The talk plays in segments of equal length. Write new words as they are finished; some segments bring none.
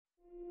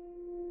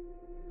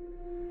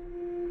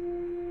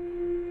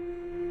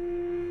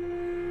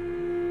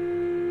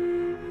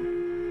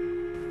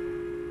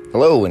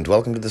Hello and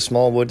welcome to the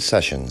Smallwood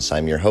Sessions.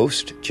 I'm your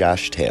host,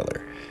 Josh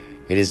Taylor.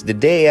 It is the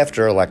day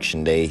after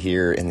Election Day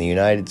here in the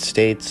United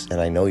States,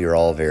 and I know you're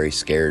all very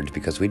scared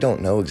because we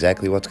don't know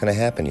exactly what's going to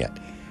happen yet.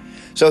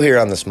 So here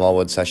on the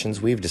Smallwood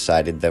Sessions, we've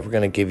decided that we're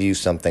going to give you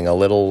something a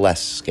little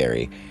less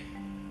scary.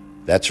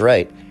 That's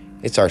right,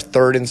 it's our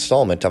third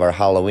installment of our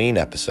Halloween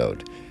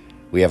episode.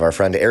 We have our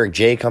friend Eric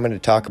J. coming to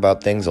talk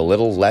about things a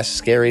little less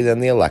scary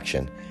than the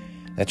election.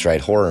 That's right,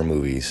 horror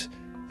movies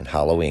and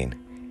Halloween.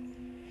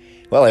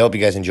 Well, I hope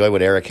you guys enjoy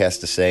what Eric has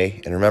to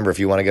say. And remember, if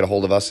you want to get a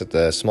hold of us at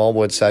the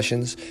Smallwood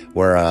Sessions,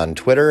 we're on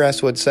Twitter,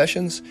 SWood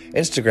Sessions,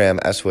 Instagram,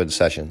 SWood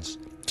Sessions,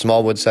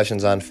 Smallwood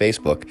Sessions on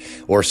Facebook,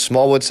 or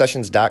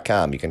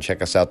smallwoodsessions.com. You can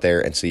check us out there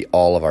and see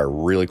all of our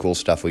really cool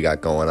stuff we got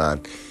going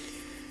on.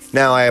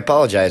 Now, I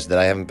apologize that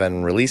I haven't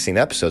been releasing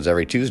episodes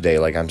every Tuesday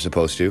like I'm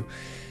supposed to.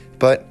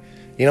 But,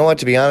 you know what,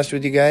 to be honest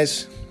with you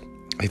guys,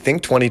 I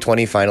think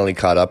 2020 finally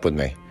caught up with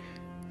me.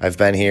 I've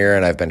been here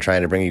and I've been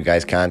trying to bring you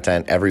guys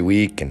content every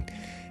week and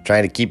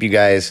trying to keep you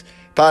guys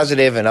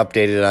positive and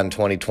updated on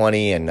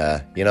 2020, and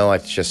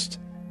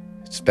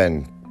it's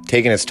been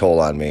taking its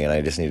toll on me, and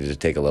I just needed to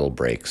take a little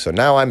break. So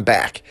now I'm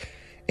back,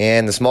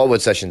 and the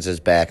Smallwood Sessions is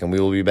back, and we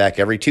will be back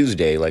every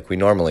Tuesday like we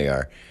normally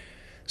are.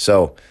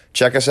 So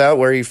check us out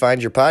where you find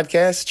your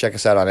podcasts. Check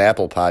us out on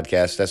Apple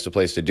Podcasts. That's the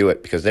place to do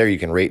it, because there you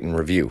can rate and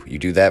review. You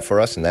do that for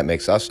us, and that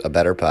makes us a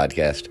better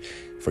podcast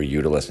for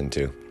you to listen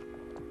to.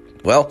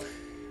 Well,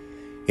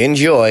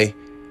 enjoy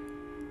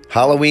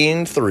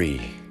Halloween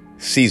 3.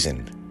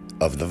 Season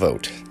of the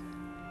Vote.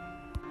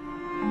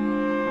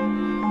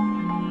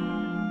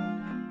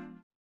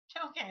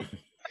 Okay.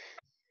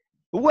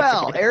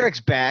 Well, Eric's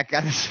back.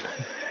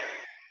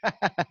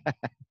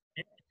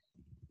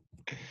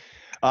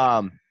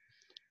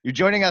 You're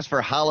joining us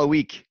for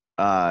Halloween,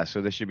 so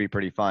this should be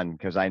pretty fun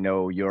because I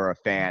know you're a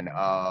fan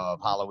of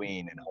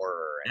Halloween and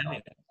horror.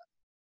 And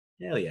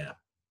Hell yeah.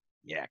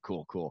 Yeah,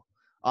 cool.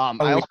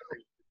 I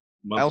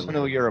also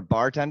know you're a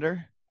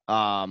bartender.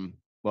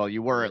 Well,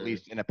 you were at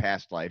least in a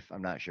past life.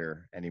 I'm not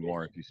sure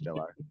anymore if you still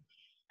are.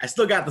 I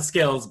still got the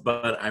skills,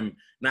 but I'm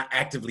not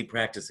actively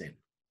practicing.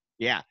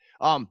 Yeah.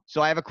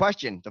 So I have a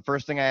question. The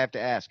first thing I have to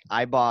ask,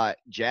 I bought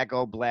Jack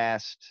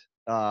O'Blast,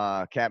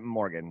 Captain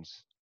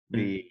Morgan's,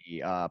 the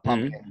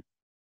pumpkin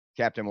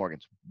Captain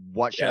Morgan's.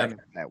 What should I make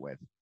that with?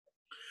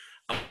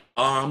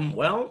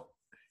 Well,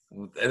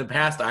 in the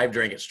past I've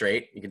drank it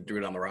straight. You can do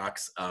it on the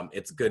rocks.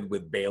 It's good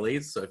with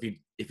Baileys. So if you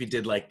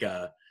did like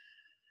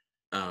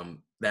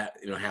that,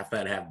 half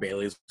that, half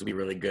Baileys would be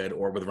really good,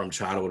 or with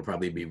RumChata would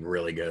probably be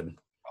really good.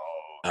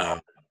 Because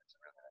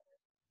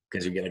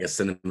you get like a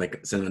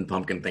cinnamon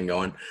pumpkin thing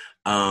going.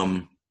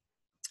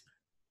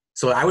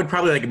 So I would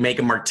probably like make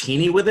a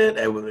martini with it.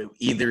 I would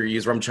either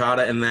use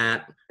RumChata in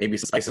that, maybe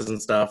some spices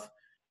and stuff.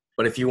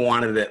 But if you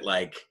wanted it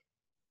like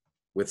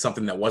with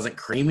something that wasn't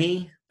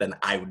creamy, then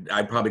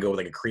I'd probably go with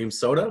like a cream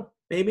soda,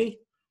 maybe.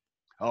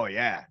 Oh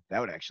yeah, that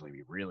would actually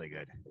be really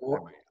good.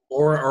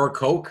 Or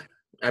Coke.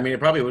 I mean, it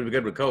probably would be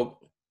good with Coke.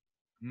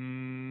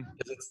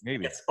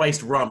 Maybe it's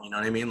spiced rum, you know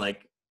what I mean?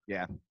 Like,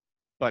 yeah,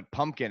 but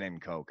pumpkin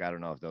and Coke, I don't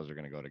know if those are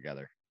going to go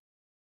together.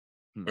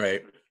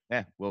 Right.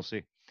 Yeah, we'll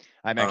see.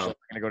 I'm actually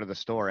going to go to the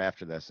store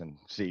after this and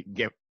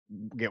get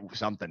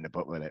something to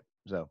put with it.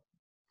 So,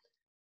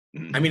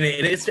 I mean,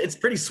 it's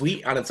pretty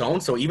sweet on its own.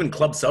 So even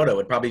club soda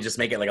would probably just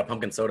make it like a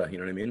pumpkin soda. You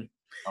know what I mean?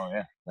 Oh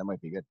yeah, that might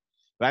be good.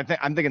 But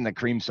I'm thinking the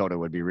cream soda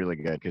would be really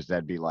good because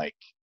that'd be like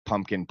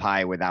pumpkin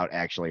pie without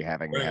actually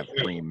having to have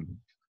cream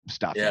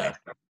stuff. Yeah.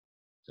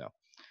 So,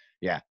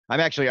 yeah,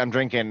 I'm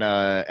drinking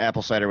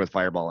apple cider with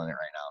Fireball in it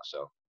right now.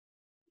 So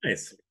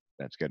nice.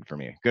 That's good for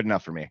me. Good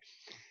enough for me.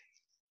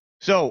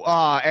 So,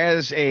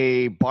 as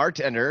a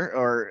bartender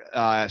or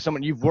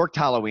someone, you've worked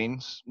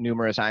Halloweens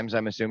numerous times,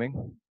 I'm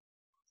assuming.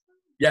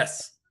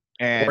 Yes.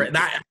 And or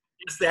not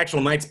just the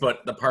actual nights,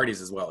 but the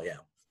parties as well.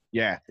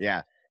 Yeah.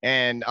 Yeah.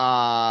 And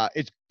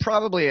it's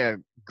probably a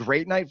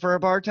great night for a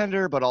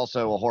bartender, but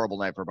also a horrible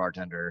night for a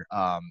bartender.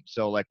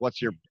 So, like,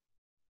 what's your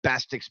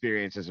best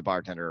experience as a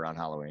bartender around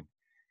Halloween?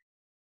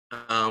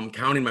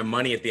 Counting my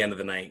money at the end of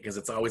the night because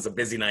it's always a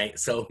busy night.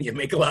 So you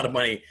make a lot of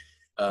money,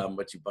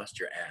 but you bust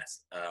your ass.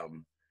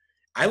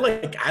 I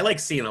like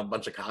seeing a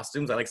bunch of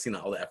costumes. I like seeing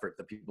all the effort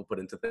that people put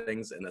into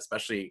things, and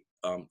especially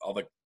a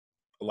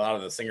lot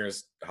of the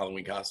singers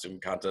Halloween costume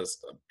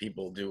contest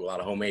people do a lot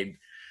of homemade,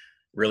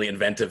 really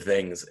inventive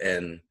things.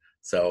 And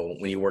so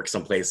when you work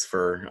someplace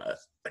for an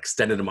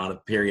extended amount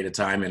of period of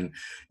time and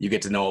you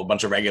get to know a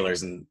bunch of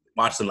regulars and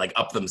watch them like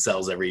up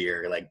themselves every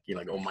year, like,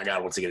 oh my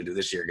God, what's he going to do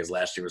this year? Because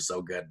last year was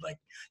so good. Like,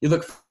 you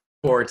look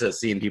forward to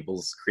seeing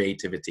people's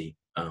creativity.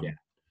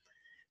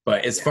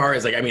 But as far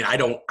as like, I mean, I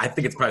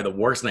think it's probably the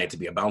worst night to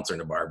be a bouncer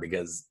in a bar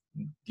because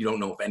you don't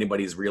know if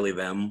anybody's really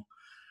them.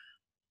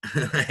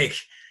 Like,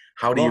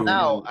 how do you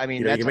now? I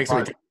mean,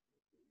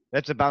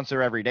 that's a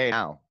bouncer every day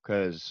now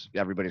because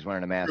everybody's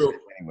wearing a mask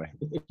anyway.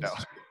 So.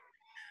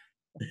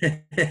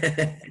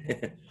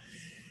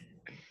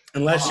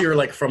 Unless you're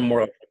like from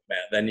more like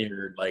that, then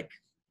you're like,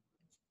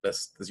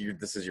 this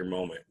is your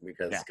moment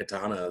because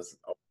Katana is.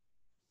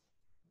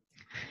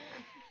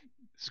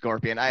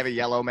 Scorpion. I have a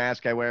yellow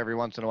mask I wear every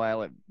once in a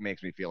while. It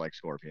makes me feel like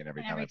Scorpion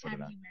every time I put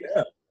it on.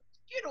 Yeah.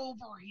 Get over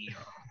here.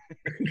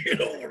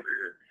 Get over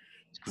here.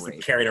 It's Just like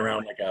great. carrying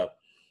around like a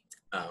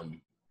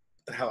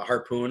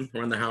harpoon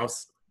around the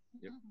house.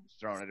 Yep. Just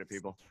throwing it at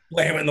people.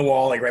 Slam it in the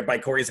wall, like right by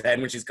Corey's head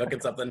when she's cooking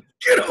something.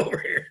 Get over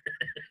here.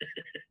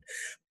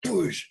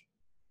 Push.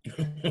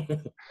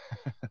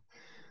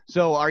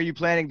 So, are you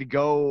planning to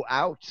go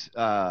out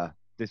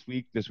this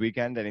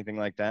weekend, anything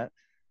like that?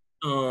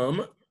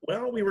 Well,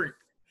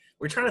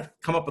 we're trying to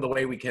come up with a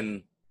way we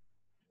can.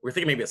 We're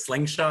thinking maybe a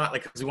slingshot,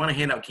 like, because we want to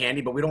hand out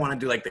candy, but we don't want to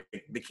do like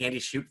the candy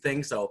shoot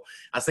thing. So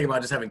I was thinking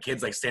about just having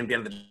kids like stand at the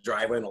end of the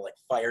driveway and they'll like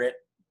fire it,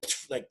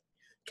 like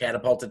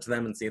catapult it to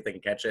them and see if they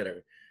can catch it,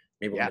 or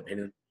maybe we'll hit their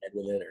head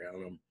with it, or I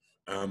don't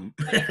know.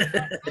 They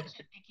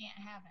can't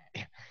have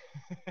it.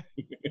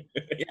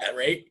 Yeah,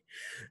 right.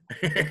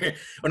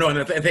 Oh no, and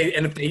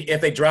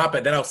if they drop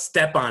it, then I'll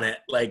step on it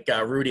like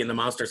Rudy in the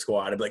Monster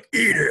Squad. I'd be like,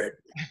 eat it.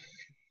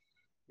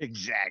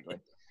 Exactly.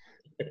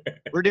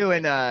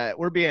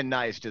 We're being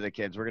nice to the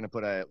kids. We're gonna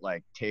put a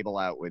like table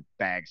out with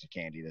bags of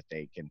candy that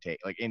they can take,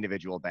 like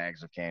individual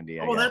bags of candy.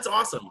 Oh, that's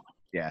awesome.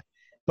 Yeah.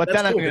 But That's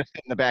then I'm cool. gonna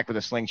sit in the back with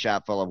a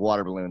slingshot full of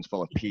water balloons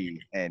full of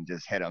pee and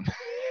just hit them.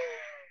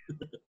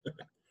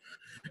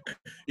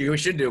 You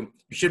should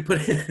put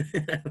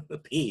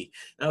the P.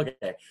 Okay.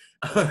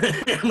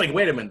 I'm like,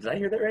 wait a minute, did I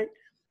hear that right?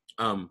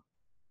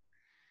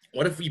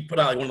 What if we put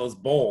out like one of those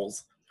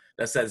bowls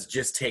that says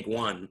just take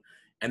one,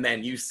 and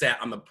then you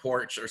sat on the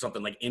porch or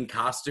something like in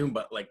costume,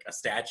 but like a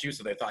statue,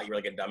 so they thought you were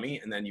like a dummy,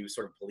 and then you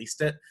sort of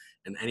policed it,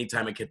 and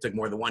anytime a kid took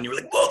more than one, you were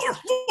like,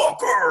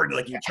 motherfucker, and,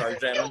 like you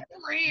charged at him.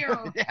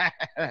 Yeah.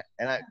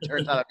 And it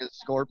turns out I'm just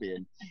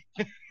Scorpion.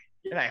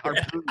 And I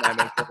harpooned them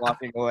as they're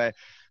walking away.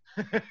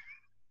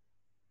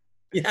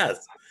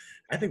 Yes.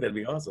 I think that'd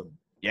be awesome.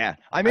 Yeah.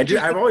 I've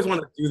always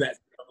wanted to do that,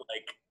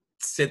 like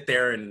sit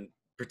there and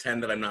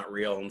pretend that I'm not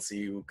real and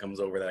see who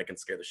comes over that I can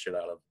scare the shit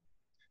out of.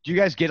 Do you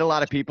guys get a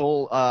lot of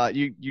people?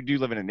 You do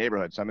live in a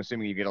neighborhood, so I'm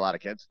assuming you get a lot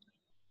of kids.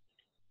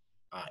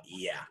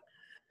 Yeah.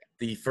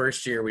 The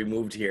first year we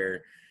moved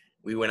here,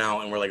 we went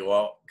out and we're like,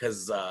 well,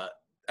 because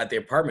at the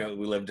apartment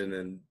we lived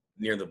in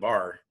near the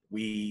bar,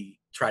 we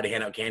tried to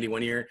hand out candy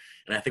one year,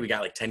 and I think we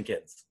got like 10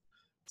 kids.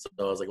 So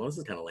I was like, well, this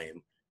is kind of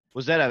lame.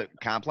 Was that a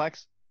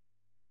complex?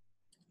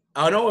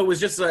 Oh, no, it was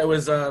just it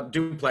was a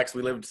duplex.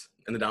 We lived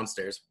in the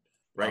downstairs,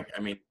 right? I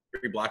mean,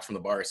 3 blocks from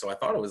the bar. So I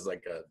thought it was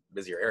like a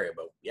busier area,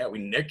 but yeah,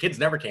 kids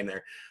never came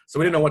there. So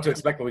we didn't know what to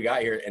expect when we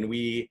got here. And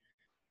we,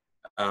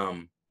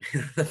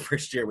 the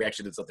first year we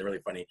actually did something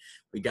really funny.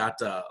 We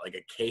got like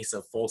a case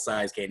of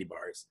full-size candy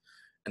bars.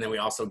 And then we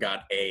also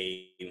got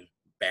a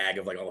bag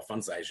of like all the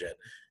fun size shit.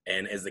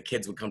 And as the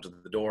kids would come to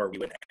the door, we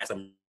would ask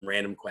them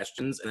random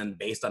questions. And then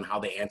based on how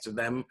they answered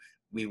them,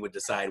 we would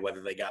decide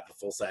whether they got the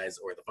full size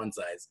or the fun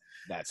size.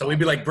 So we'd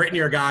be like Brittany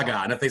or Gaga,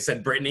 and if they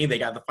said Brittany, they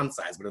got the fun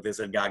size. But if they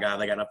said Gaga,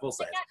 they got a full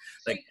size.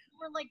 Like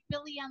we're like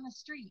Billy on the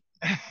street.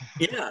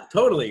 Yeah,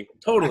 totally.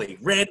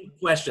 Random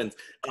questions.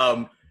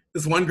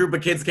 This one group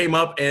of kids came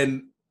up,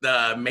 and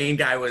the main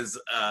guy was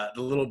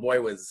the little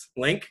boy was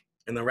Link,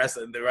 and the rest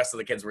of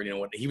the kids were,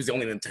 he was the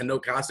only Nintendo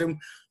costume.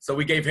 So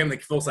we gave him the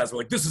full size. We're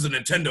like, this is a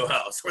Nintendo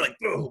house. We're like,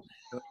 boo.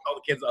 And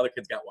all the other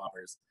kids got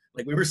Whoppers.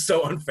 Like, we were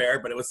so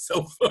unfair, but it was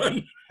so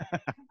fun.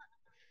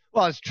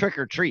 Well, it's trick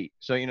or treat,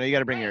 so you got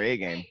to bring your A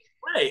game.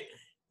 Right.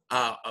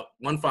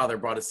 One father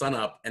brought his son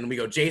up, and we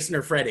go, Jason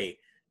or Freddy?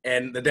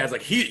 And the dad's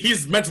like,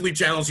 he's mentally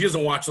challenged. He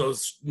doesn't watch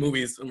those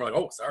movies. And we're like,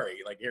 oh, sorry.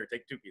 Like, here,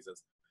 take 2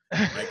 pieces.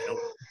 Like,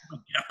 oh my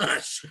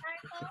gosh.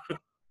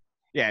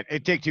 Yeah,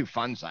 it take 2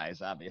 fun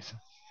size, obviously.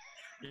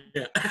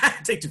 Yeah,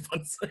 take 2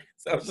 fun size.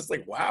 I was just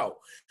like, wow.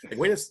 Like,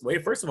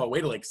 wait. First of all, way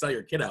to like sell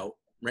your kid out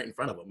right in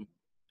front of him.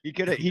 He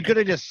could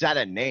have just said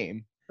a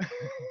name.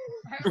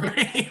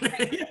 Right.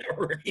 Yeah,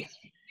 right.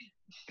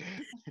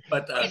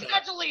 But he's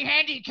mentally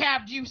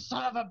handicapped, you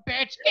son of a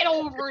bitch. Get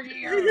over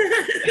here.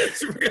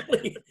 It's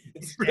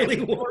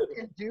really what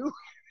you do.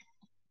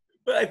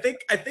 But I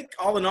think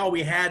all in all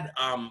we had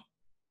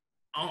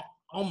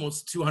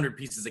almost 200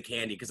 pieces of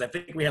candy, because I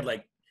think we had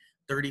like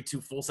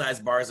 32 full-size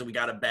bars, and we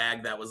got a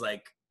bag that was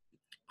like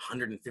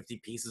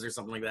 150 pieces or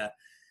something like that.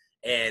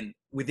 And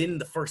within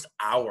the first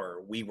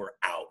hour, we were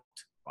out.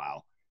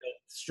 Wow. The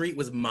street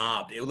was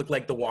mobbed. It looked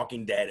like The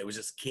Walking Dead. It was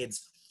just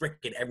kids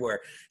freaking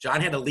everywhere.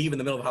 John had to leave in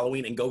the middle of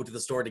Halloween and go to the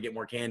store to get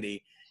more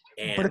candy.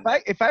 And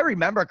but if I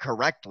remember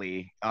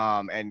correctly,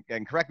 and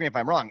correct me if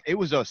I'm wrong, it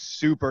was a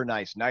super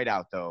nice night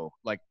out though.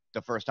 Like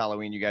the first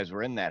Halloween you guys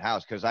were in that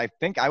house, because I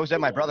think I was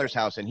at my brother's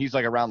house and he's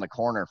like around the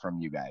corner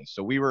from you guys,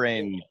 so we were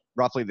in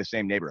roughly the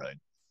same neighborhood.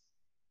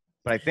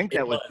 But I think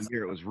that was the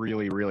year it was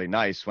really, really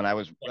nice when I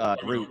was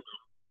root.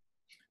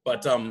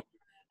 But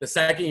the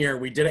second year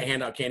we didn't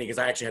hand out candy because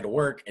I actually had to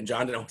work, and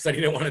John said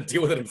he didn't want to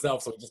deal with it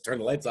himself, so he just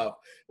turned the lights off.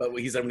 But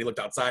he said when he looked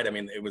outside, I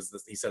mean,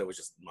 he said it was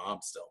just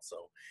mob still.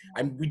 So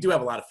we do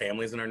have a lot of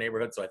families in our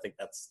neighborhood, so I think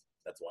that's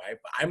why.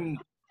 But I'm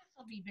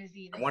be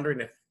busy. I'm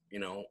wondering if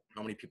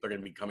how many people are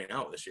going to be coming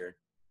out this year.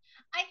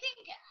 I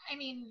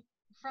think,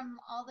 from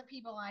all the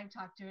people I've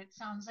talked to, it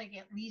sounds like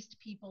at least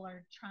people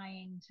are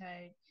trying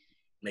to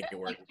Make it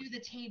work. like do the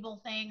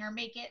table thing or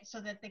make it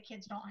so that the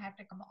kids don't have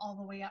to come all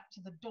the way up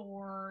to the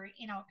door,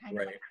 kind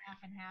of like half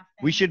and half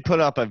thing. We should put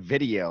up a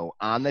video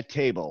on the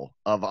table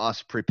of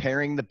us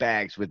preparing the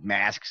bags with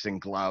masks and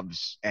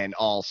gloves and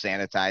all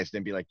sanitized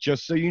and be like,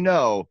 just so you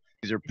know,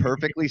 these are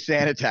perfectly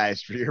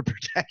sanitized for your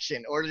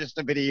protection. Or just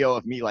a video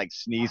of me like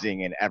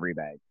sneezing in every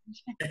bag.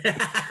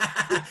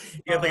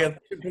 You have like a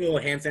little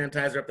hand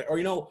sanitizer up there.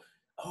 Or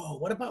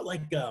what about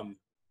like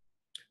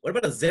what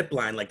about a zip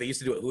line like they used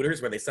to do at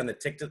Hooters where they send the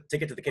ticket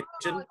to the kitchen?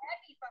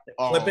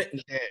 Flip it.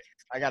 And shit.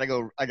 I gotta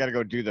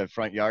go do the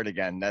front yard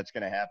again. That's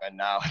gonna happen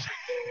now.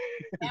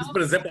 just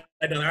put a zip line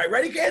down. All right,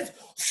 ready, kids?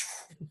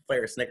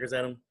 Fire Snickers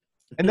at them.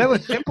 And that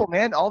was simple,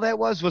 man. All that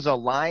was a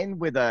line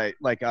with a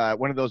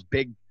one of those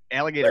big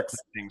alligator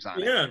things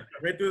on it. Yeah,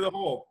 right through the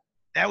hole.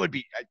 That would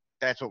be.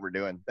 That's what we're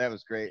doing. That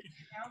was great.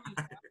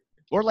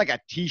 Or like a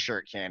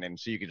T-shirt cannon,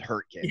 so you could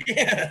hurt kids.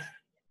 Yeah.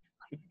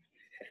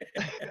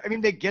 I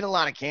mean, they get a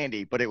lot of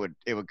candy, but it would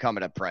come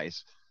at a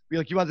price. Be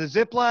like, you want the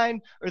zip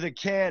line or the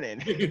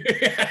cannon?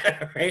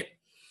 Right.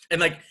 And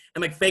like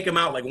fake them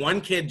out. Like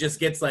one kid just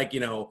gets like,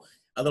 a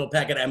little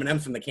packet of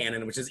M&Ms from the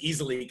cannon, which is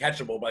easily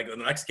catchable. But like the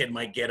next kid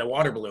might get a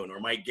water balloon or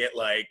might get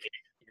like,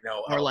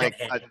 or like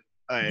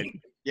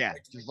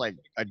just like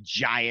a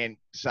giant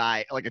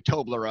size, like a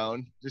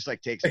Toblerone, just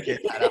like takes the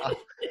kid's head off.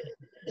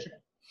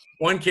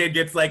 One kid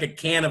gets like a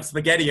can of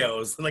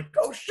SpaghettiOs and like,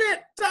 oh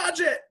shit,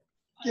 dodge it.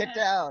 Get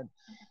down.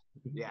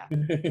 Yeah.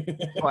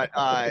 But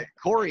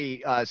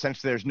Corey,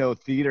 since there's no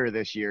theater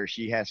this year,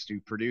 she has to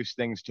produce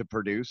things to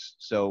produce.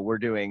 So we're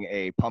doing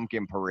a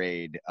pumpkin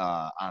parade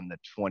on the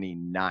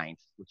 29th,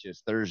 which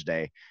is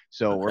Thursday.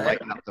 So we're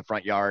lighting up the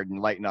front yard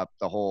and lighting up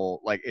the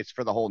whole, like it's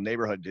for the whole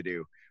neighborhood to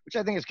do, which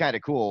I think is kind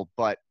of cool.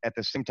 But at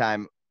the same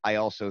time, I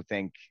also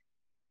think,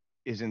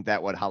 isn't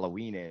that what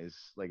Halloween is?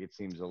 Like it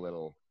seems a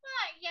little.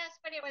 Yes,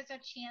 but it was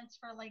a chance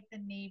for like the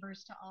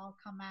neighbors to all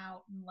come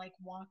out and like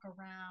walk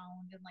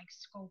around and like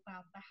scope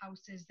out the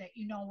houses that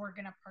we're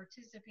gonna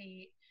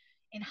participate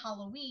in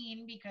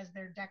Halloween because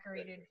they're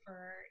decorated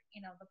for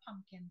the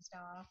pumpkin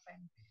stuff.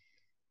 And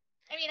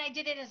I mean, I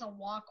did it as a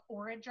walk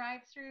or a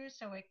drive-through,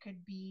 so it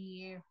could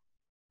be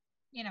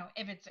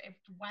if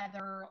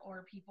weather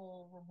or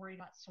people were worried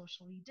about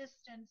socially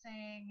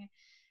distancing.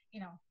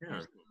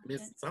 Yeah,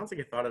 it sounds like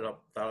you thought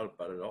about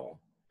it all.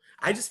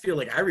 I just feel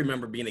like I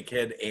remember being a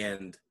kid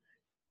and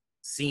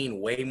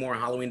seeing way more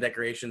Halloween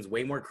decorations,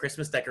 way more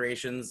Christmas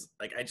decorations.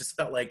 Like I just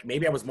felt like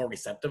maybe I was more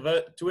receptive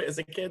to it as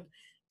a kid,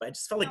 but I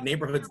just felt like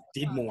neighborhoods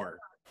did more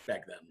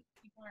back then.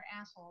 People are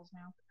assholes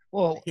now.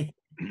 Well,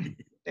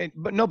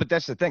 but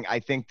that's the thing. I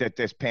think that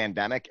this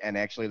pandemic and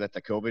actually that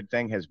the COVID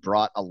thing has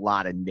brought a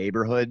lot of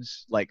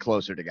neighborhoods like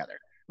closer together.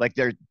 Like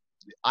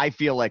I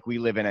feel like we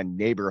live in a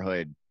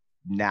neighborhood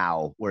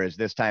now, whereas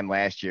this time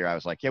last year I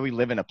was like, yeah, we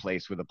live in a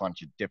place with a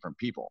bunch of different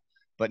people.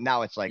 But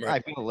now it's like,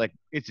 right. I feel like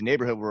it's a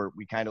neighborhood where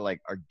we kind of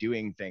like are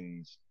doing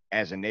things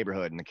as a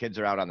neighborhood and the kids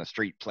are out on the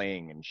street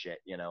playing and shit,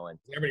 and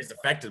everybody's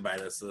affected by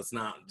this. So it's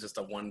not just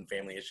a one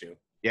family issue.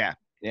 Yeah.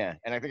 Yeah.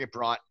 And I think it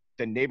brought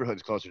the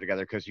neighborhoods closer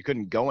together because you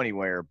couldn't go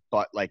anywhere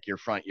but like your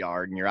front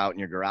yard and you're out in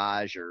your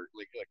garage or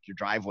like your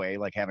driveway,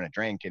 like having a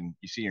drink, and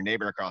you see your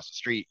neighbor across the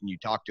street and you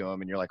talk to him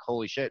and you're like,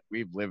 holy shit,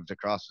 we've lived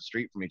across the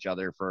street from each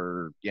other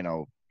for,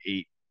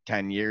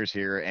 8-10 years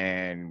here,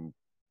 and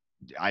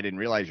I didn't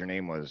realize your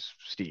name was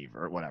Steve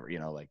or whatever,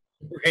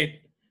 right.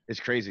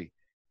 It's crazy.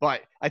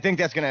 But I think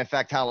that's going to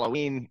affect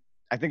Halloween.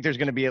 I think there's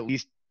going to be at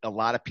least a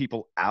lot of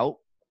people out,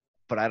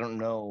 but I don't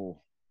know.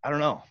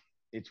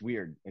 It's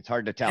weird. It's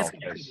hard to tell.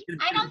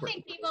 I don't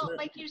think people,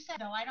 like you said,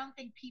 though, I don't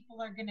think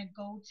people are going to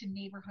go to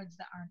neighborhoods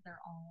that aren't their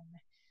own.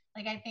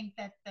 Like, I think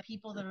that the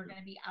people that are going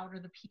to be out are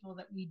the people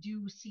that we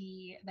do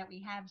see, that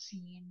we have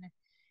seen,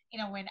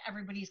 when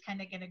everybody's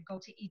kind of going to go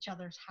to each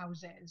other's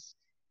houses.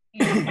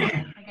 Like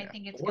I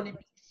think it's going to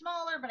be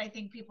smaller, but I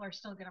think people are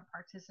still going to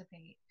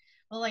participate.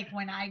 Well, like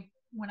when I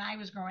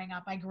was growing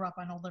up, I grew up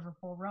on Old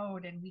Liverpool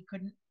Road, and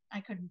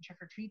I couldn't trick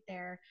or treat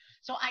there,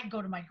 so I'd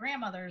go to my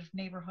grandmother's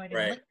neighborhood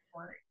and look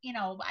for it.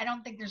 I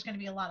don't think there's going to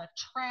be a lot of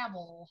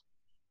travel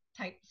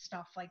type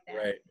stuff like that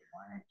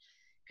anymore.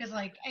 Because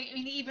like I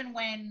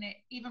mean,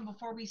 even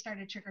before we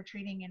started trick or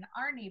treating in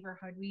our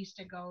neighborhood, we used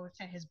to go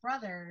to his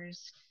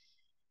brother's.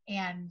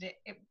 And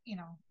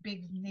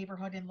big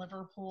neighborhood in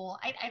Liverpool.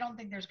 I don't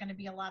think there's going to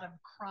be a lot of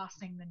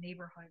crossing the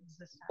neighborhoods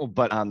this time. Well,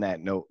 but on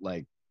that note,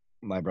 like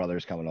my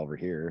brother's coming over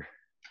here.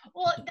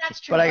 Well,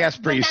 that's true. But I guess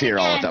Bree's here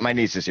all the time. My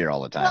niece is here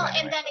all the time. Well,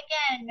 anyway. And then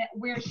again,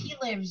 where he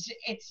lives,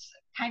 it's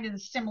kind of a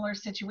similar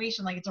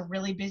situation. Like it's a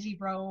really busy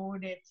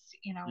road. It's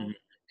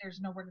there's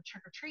nowhere to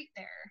trick or treat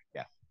there.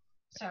 Yeah.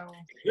 So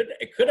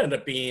it could end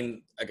up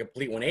being a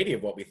complete 180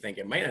 of what we think.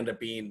 It might end up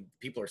being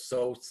people are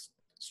so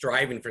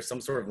striving for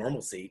some sort of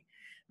normalcy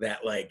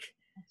that like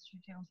that's true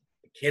too.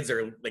 Kids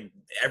are like,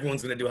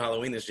 everyone's going to do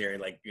Halloween this year.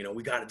 Like,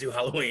 we got to do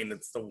Halloween.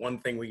 It's the one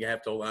thing we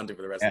have to hold on to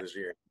for the rest of this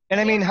year. And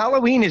I mean,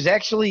 Halloween is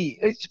actually,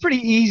 it's pretty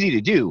easy to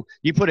do.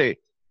 You put a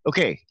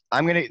Okay,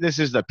 this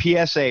is the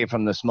PSA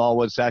from the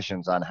Smallwood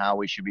Sessions on how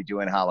we should be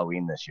doing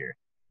Halloween this year.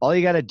 All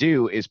you got to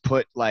do is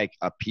put like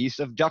a piece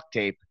of duct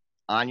tape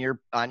on your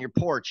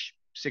porch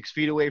 6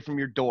 feet away from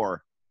your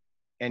door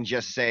and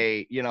just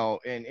say,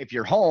 and if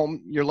you're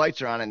home, your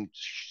lights are on and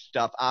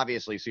stuff,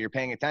 obviously, so you're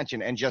paying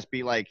attention, and just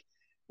be like,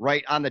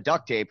 right on the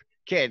duct tape,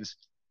 kids,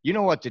 you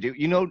know what to do.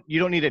 You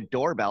don't need a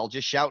doorbell.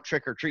 Just shout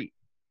trick or treat.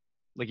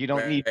 Like you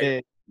don't need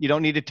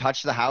to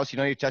touch the house. You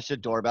don't need to touch the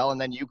doorbell.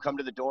 And then you come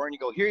to the door and you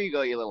go, here you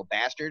go, you little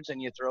bastards.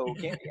 And you throw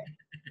candy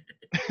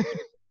at them.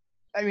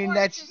 I mean,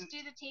 or just do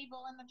the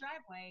table in the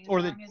driveway as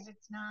long as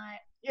it's not,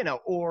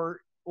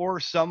 or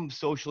some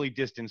socially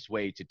distanced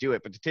way to do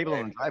it. But the table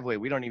in the driveway,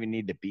 we don't even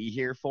need to be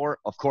here for.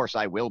 Of course,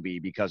 I will be,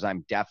 because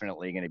I'm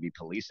definitely going to be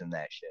policing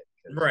that shit.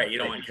 Right. You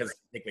don't want, because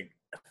take like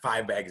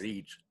 5 bags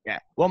each. Yeah.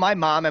 Well, my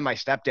mom and my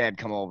stepdad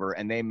come over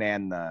and they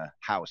man the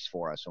house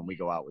for us when we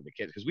go out with the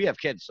kids, because we have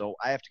kids. So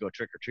I have to go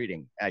trick or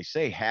treating. I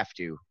say have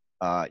to.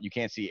 You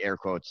can't see air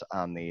quotes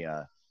on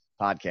the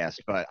podcast,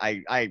 but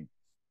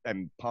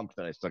I'm pumped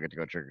that I still get to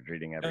go trick or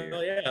treating every year.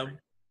 Oh yeah,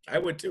 I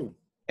would too.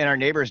 And our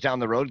neighbors down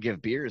the road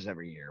give beers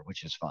every year,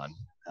 which is fun.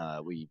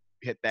 We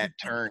hit that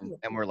turn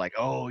and we're like,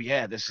 oh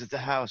yeah, this is the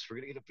house. We're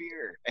gonna get a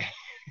beer.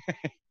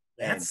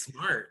 That's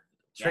smart.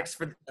 Treats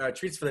for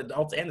the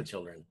adults and the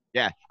children.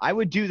 Yeah, I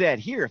would do that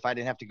here if I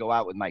didn't have to go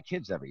out with my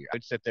kids every year.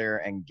 I'd sit there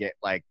and get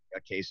like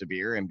a case of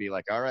beer and be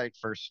like, all right,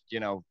 first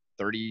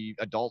 30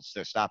 adults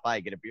to stop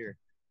by, get a beer.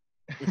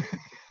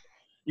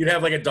 You'd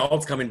have like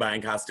adults coming by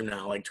in costume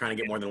now, like trying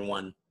to get more than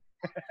one.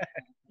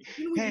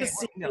 We just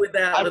see you with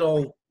that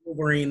little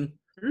Wolverine.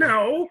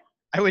 No,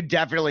 I would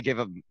definitely give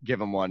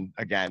them one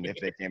again if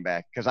they came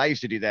back, because I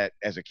used to do that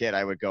as a kid.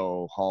 I would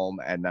go home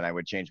and then I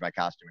would change my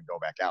costume and go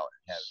back out.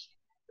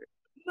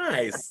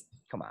 Nice.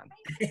 Come on.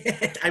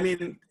 I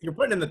mean, you're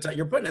putting in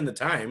the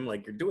time,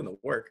 like you're doing the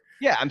work.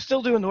 Yeah, I'm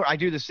still doing the work. I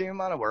do the same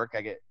amount of work.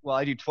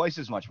 I do twice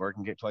as much work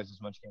and get twice as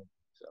much gain.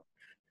 So,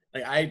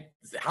 like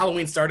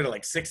Halloween started at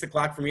like 6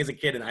 o'clock for me as a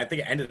kid, and I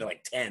think it ended at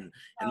like 10.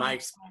 And my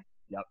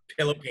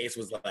pillowcase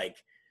was like,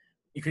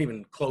 you couldn't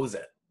even close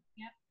it.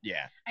 Yep.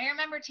 Yeah. I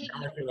remember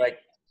taking like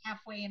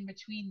halfway in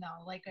between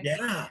though. Like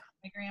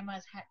my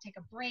grandma's had to take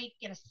a break,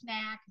 get a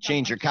snack,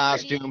 change your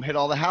costume, hit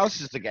all the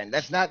houses again.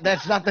 That's not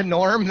the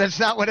norm. That's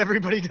not what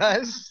everybody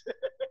does.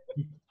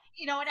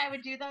 You know what I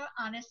would do though?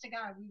 Honest to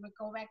God, we would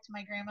go back to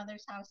my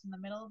grandmother's house in the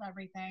middle of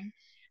everything,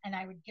 and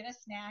I would get a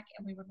snack,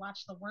 and we would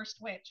watch The Worst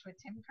Witch with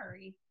Tim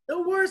Curry.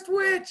 The Worst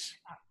Witch.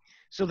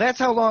 So that's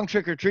how long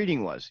trick or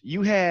treating was.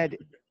 You had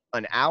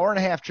an hour and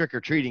a half trick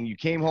or treating. You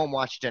came home,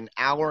 watched an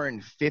hour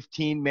and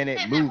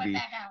 15-minute movie,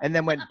 and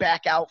then went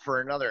back out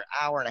for another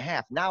hour and a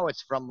half. Now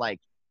it's from like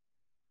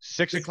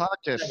 6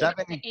 o'clock to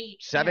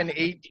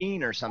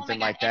 7:18 or something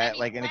like that.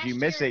 And if you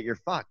miss it, you're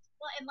fucked.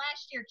 Well, and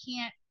last year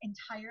can't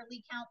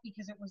entirely count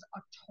because it was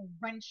a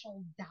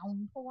torrential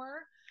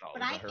downpour.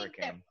 But I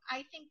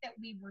think that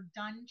we were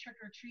done trick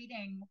or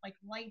treating, like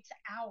lights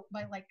out,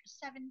 by like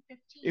 7:15.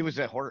 It was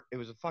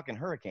a fucking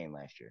hurricane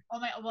last year. Oh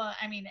my! Well,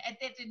 I mean, it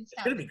didn't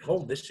stop. It's gonna be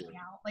cold this year.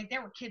 Like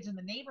there were kids in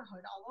the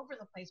neighborhood all over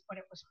the place, but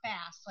it was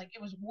fast. Like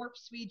it was warp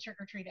speed trick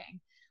or treating.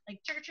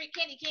 Like trick or treat,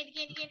 candy.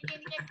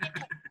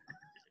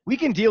 We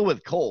can deal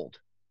with cold.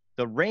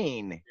 The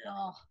rain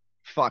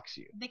fucks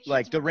you.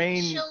 The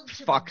rain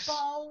fucks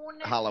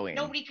Halloween.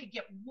 Nobody could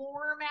get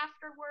warm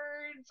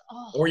afterwards.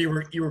 Oh. Or you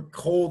were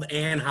cold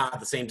and hot at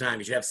the same time.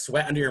 You should have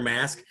sweat under your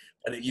mask,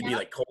 but you'd be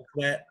like cold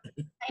sweat.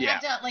 I had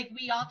to,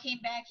 we all came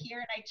back here,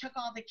 and I took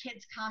all the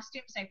kids'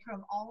 costumes. I put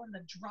them all in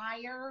the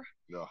dryer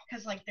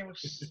because they were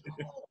so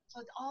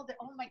oh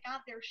my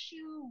God, their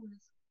shoes.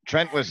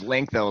 Trent was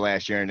Link though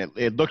last year, and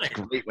it looked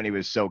great when he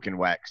was soaking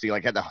wet, because he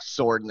had the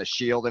sword and the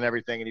shield and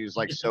everything, and he was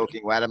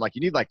soaking wet. I'm like,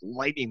 you need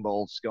lightning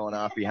bolts going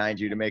off behind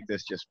you to make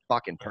this just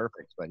fucking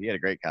perfect. But he had a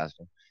great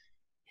costume.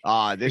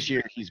 This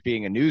year he's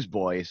being a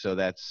newsboy, so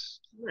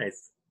that's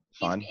nice.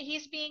 Fun.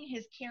 He's being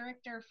his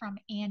character from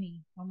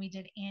Annie when we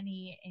did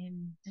Annie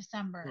in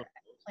December at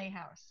the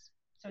Playhouse.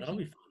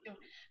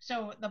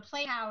 So the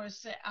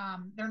Playhouse,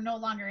 they're no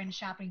longer in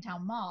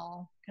Shoppingtown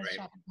Mall because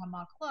Shoppingtown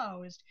Mall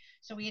closed.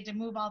 So we had to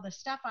move all the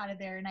stuff out of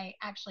there, and I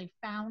actually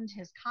found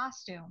his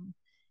costume,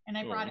 and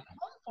I brought it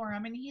home for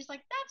him, and he's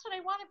like, "That's what I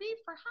want to be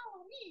for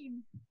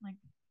Halloween." I'm like,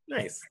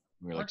 nice.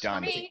 We're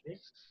done.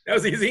 That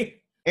was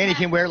easy. And he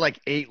can wear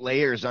 8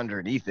 layers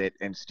underneath it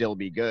and still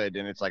be good.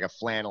 And it's like a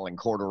flannel and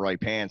corduroy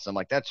pants. I'm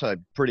like, that's a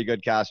pretty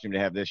good costume to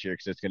have this year,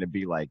 because it's going to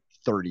be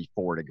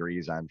 34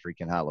 degrees on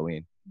freaking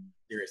Halloween.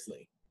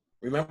 Seriously.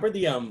 Remember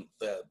the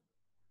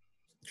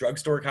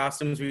drugstore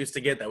costumes we used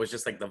to get? That was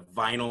just the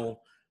vinyl,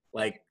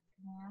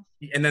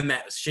 and then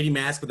that shitty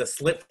mask with a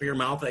slit for your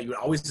mouth that you would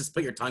always just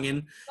put your tongue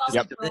in.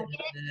 For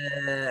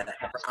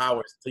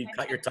hours until you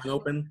cut your tongue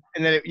open.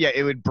 And then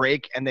it would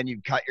break, and then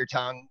you'd cut your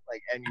tongue,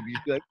 and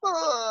you'd be like,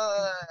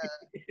 oh!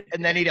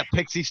 And then eat a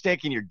pixie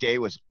stick, and your day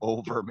was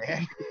over,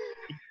 man.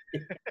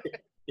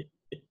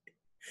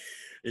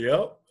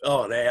 Yep.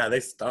 Oh, they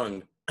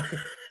stung.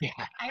 Yeah.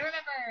 I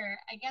remember,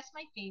 I guess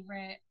my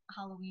favorite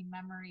Halloween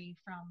memory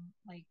from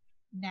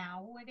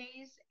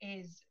nowadays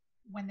is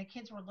when the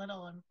kids were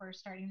little and first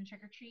starting to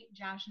trick or treat,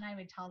 Josh and I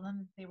would tell them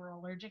that they were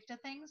allergic to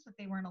things that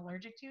they weren't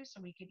allergic to,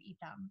 so we could eat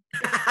them.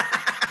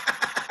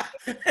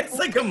 It's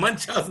like a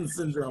Munchausen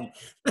syndrome.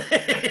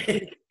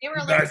 They were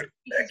You guys allergic.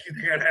 are sick.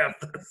 You can't have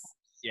this.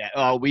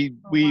 Yeah. We've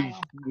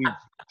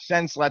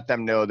since let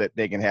them know that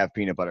they can have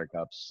peanut butter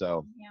cups,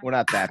 so Yeah. we're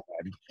not that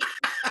bad.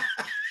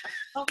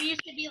 But we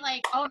used to be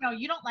like, oh no,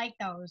 you don't like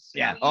those.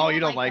 Yeah. No, Oh, you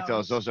don't like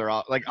those? Those are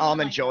all like You don't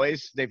almond like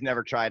joys. They've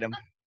never tried them.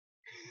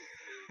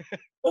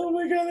 Oh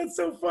my god, that's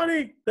so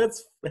funny.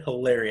 That's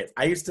hilarious.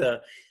 I used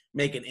to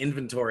make an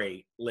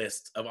inventory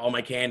list of all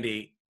my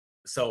candy.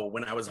 So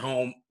when I was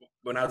home,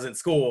 when I was in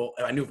school,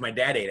 I knew if my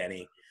dad ate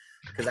any,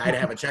 because I'd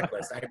have a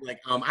checklist. I'd be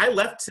like, I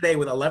left today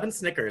with 11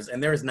 Snickers,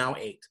 and there is now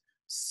 8.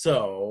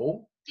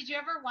 So. Did you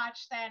ever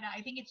watch that?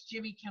 I think it's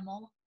Jimmy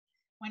Kimmel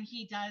when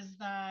he does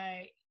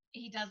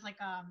like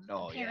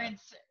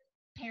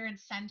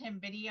parents send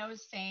him videos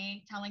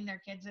telling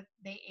their kids that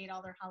they ate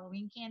all their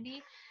Halloween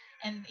candy,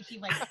 and he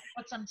like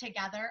puts them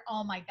together.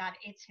 Oh my god,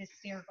 it's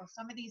hysterical.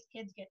 Some of these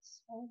kids get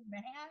so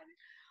mad.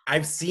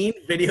 I've seen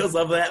videos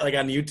of that like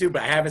on YouTube,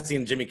 but I haven't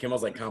seen Jimmy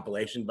Kimmel's like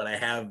compilation, but I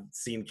have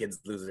seen kids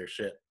lose their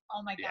shit.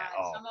 Oh my god, Yeah,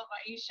 oh. some of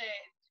you should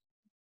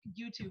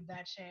YouTube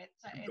that shit.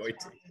 I'm going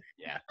It's to. funny.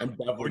 Yeah. I'm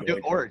definitely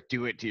going to. Or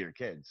do it to your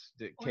kids.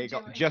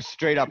 Just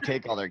straight up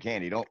take all their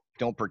candy.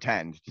 Don't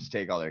pretend. Just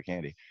take all their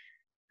candy,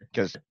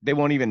 because they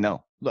won't even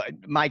know. Look,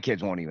 my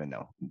kids won't even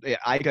know.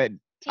 I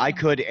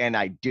could, and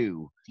I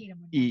do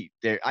eat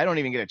their. I don't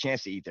even get a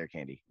chance to eat their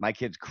candy. My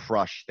kids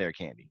crush their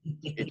candy.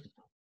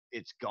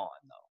 It's gone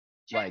though.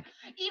 Like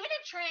even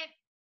if Trent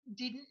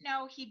didn't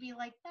know, he'd be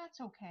like, "That's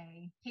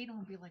okay." Tatum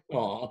would be like,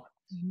 Aw. "What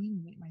do you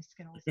mean you ate my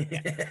Skittles?"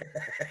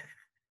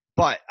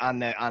 But on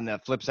the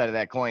flip side of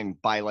that coin,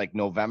 by like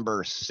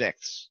November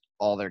 6th,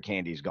 all their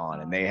candy's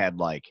gone, and they had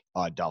like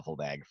a duffel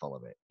bag full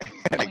of it.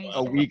 Like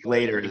a week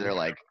later, they're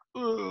like,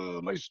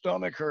 "Ugh, my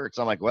stomach hurts."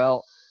 I'm like,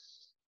 "Well,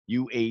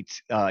 you ate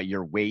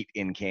your weight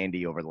in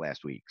candy over the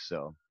last week,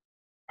 so."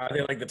 Are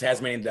they like the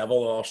Tasmanian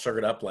devil, all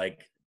sugared up,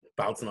 like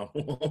bouncing off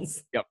the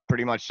walls? Yep,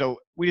 pretty much. So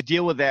we just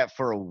deal with that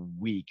for a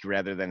week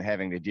rather than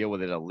having to deal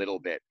with it a little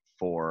bit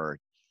for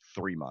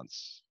 3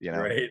 months. You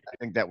know, Right. I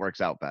think that works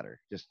out better.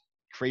 Just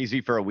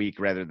crazy for a week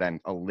rather than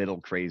a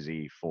little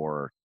crazy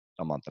for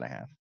a month and a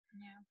half.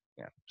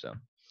 Yeah. So.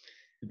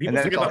 Do people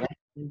then still it's give all- out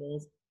popcorn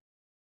balls? Do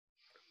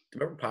you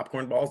remember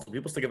popcorn balls? Do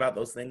people still give out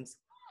those things?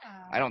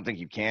 I don't think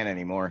you can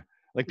anymore.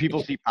 Like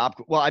people see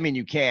popcorn. Well, I mean,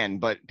 you can,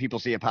 but people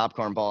see a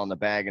popcorn ball in the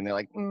bag and they're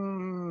like,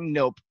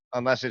 nope.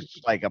 Unless it's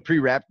like a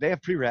pre-wrapped. They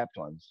have pre-wrapped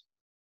ones.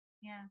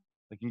 Yeah.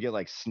 You can get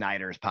like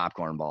Snyder's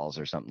popcorn balls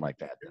or something like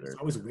that. There's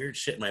always weird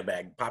shit in my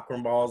bag.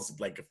 Popcorn balls,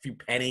 like a few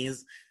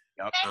pennies.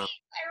 Yep. Pennies.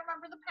 I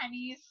remember the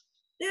pennies.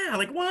 Yeah,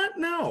 like what?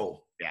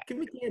 No. Yeah. Give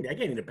me candy. I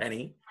can't eat a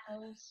penny.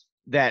 Those.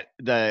 That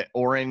the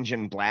orange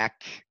and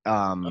black.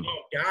 Oh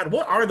God,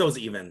 what are those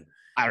even?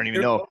 I don't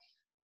even know.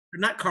 They're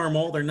not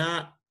caramel. They're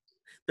not.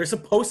 They're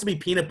supposed to be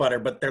peanut butter,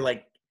 but they're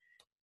like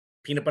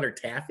peanut butter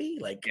taffy.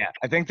 Like Yeah,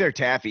 I think they're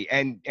taffy,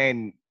 and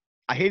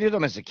I hated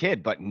them as a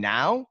kid, but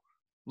now,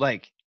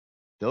 like,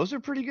 those are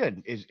pretty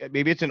good.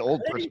 Maybe it's an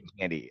old person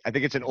candy. I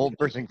think it's an old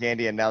person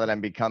candy, and now that I'm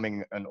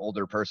becoming an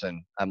older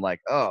person, I'm like,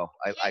 oh,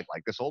 I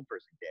like this old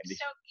person candy.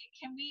 So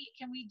can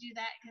we do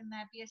that? Can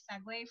that be a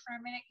segue for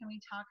a minute? Can we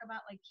talk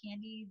about like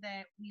candy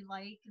that we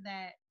like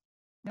that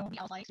nobody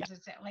else likes?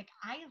 Like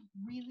I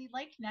really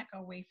like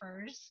Necco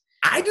wafers.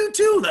 I do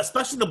too,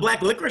 especially the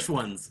black licorice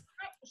ones.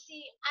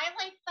 See, I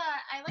like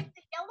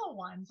the yellow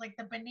ones, like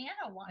the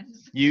banana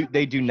ones.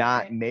 They do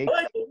not make I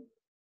like it.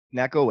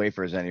 Necco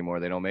wafers anymore.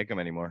 They don't make them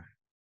anymore.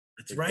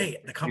 That's right.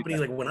 The company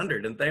like went under,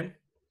 didn't they?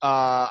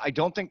 I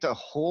don't think the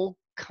whole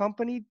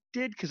company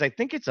did, because I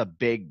think it's a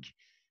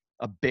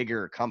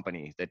bigger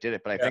company that did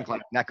it. But I think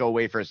like Necco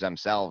wafers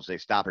themselves, they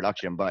stopped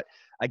production. But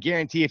I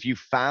guarantee if you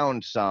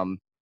found some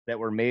that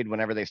were made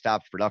whenever they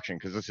stopped production,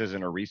 because this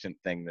isn't a recent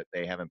thing that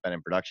they haven't been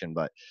in production,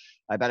 but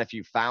I bet if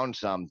you found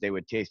some, they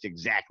would taste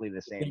exactly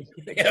the same.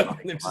 Yeah,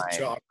 they're just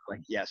chalk.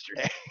 Like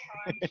yesterday, Oh,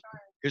 I'm sure.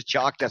 because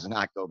chalk does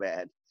not go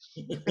bad.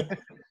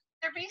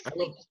 They're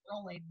basically just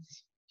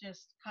roll-ins,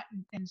 just cut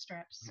in thin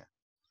strips.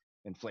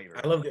 And flavor.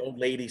 I love the old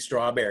lady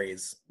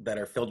strawberries that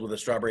are filled with a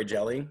strawberry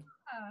jelly.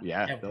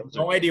 Yeah, I have those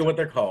no are idea what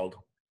they're called.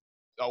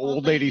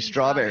 old lady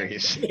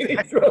strawberries.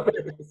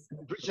 Strawberries.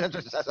 That's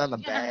what it says on the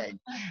bag.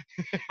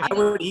 I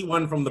would eat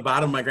one from the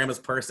bottom of my grandma's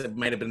purse. It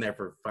might have been there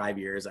for 5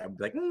 years. I'd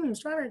be like,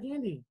 strawberry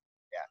candy.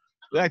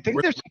 I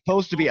think they're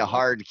supposed to be a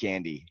hard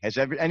candy. Has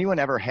anyone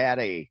ever had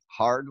a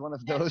hard one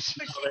of those?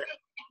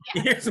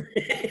 Here's-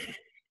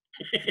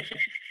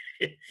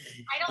 I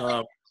don't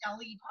like the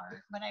jelly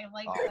part, but I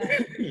like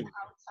the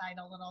outside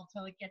a little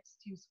till it gets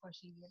too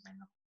squishy.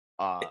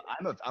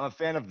 I'm a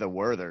fan of the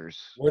Werthers.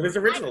 Well, there's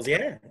originals,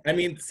 yeah. I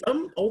mean,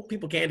 some old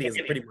people candy is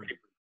pretty.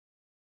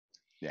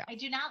 I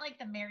do not like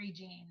the Mary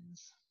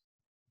Janes.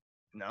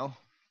 No,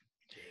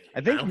 I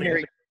I think don't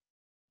think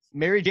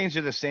Mary Janes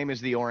are the same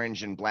as the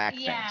orange and black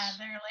Yeah, things.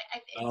 they're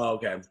like. Oh,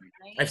 okay.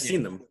 I've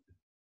seen them.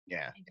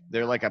 Yeah,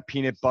 they're like a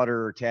peanut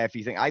butter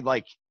taffy thing.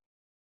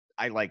 I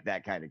I like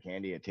that kind of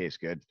candy. It tastes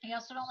good. I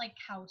also don't like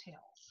cowtails.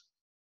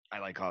 I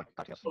like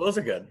cocktails. Well, those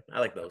are good. I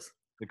like those.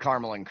 The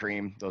caramel and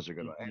cream, those are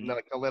good. And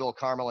like the little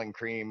caramel and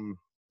cream,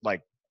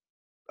 like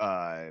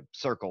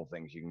circle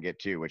things you can get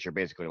too, which are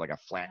basically like a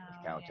flat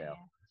cowtail.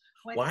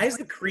 Why is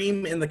the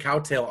cream in the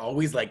cowtail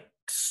always like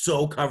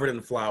so covered in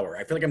flour?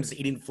 I feel like I'm just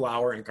eating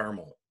flour and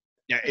caramel.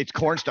 Yeah, it's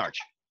cornstarch.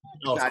 Oh,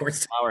 It's of not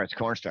course. flour, it's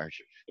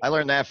cornstarch. I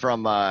learned that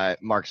from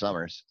Mark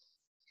Summers.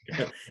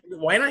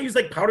 Why not use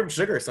like powdered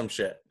sugar or some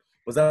shit?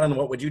 Was that on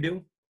What Would You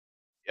Do?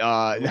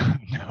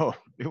 No,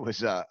 it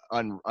was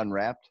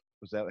Unwrapped.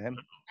 Was that him?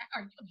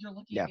 You're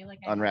looking Yeah, at me like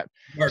Unwrapped.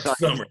 Mark Sorry.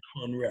 Summers,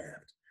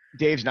 Unwrapped.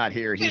 Dave's not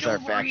here. He's Get our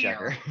over fact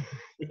here.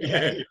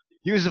 checker.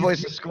 He was the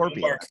voice of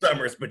Scorpion. Mark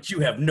Summers, but you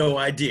have no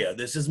idea.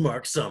 This is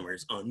Mark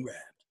Summers, Unwrapped.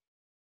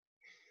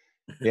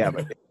 Yeah,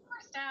 but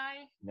First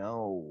eye.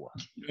 no.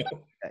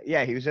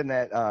 Yeah, he was in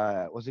that.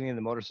 Wasn't he in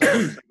the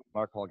motorcycle?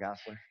 Mark Paul Gosselaar.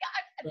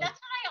 Yeah, that's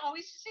what I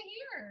always used to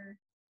hear.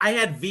 I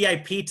had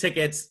VIP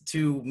tickets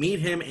to meet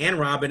him and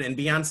Robin and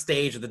be on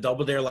stage at the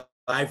Double Dare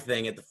Live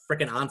thing at the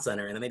frickin' On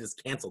Center, and then they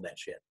just canceled that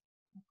shit.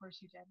 Of course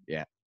you did.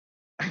 Yeah.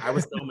 I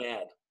was so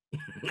mad.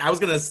 I was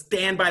gonna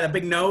stand by the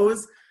big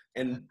nose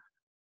and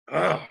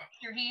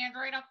Your hand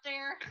right up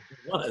there.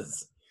 it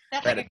was.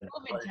 That's Right like a at the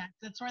COVID front. test.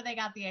 That's where they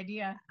got the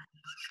idea.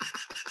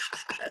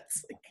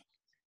 It's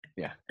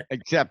like-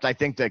 Except I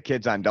think the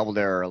kids on Double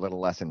Dare are a little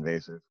less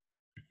invasive.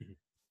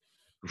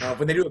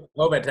 when they do a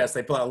COVID test,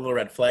 they pull out a little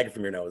red flag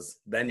from your nose.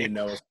 Then you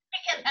know. Yeah,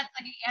 that's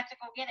like you have to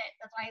go get it.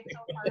 That's why it's so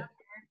far up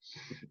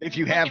there. If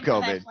you Looking have for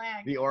that COVID,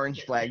 flag. the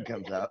orange flag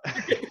comes out.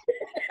 It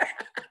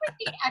would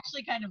be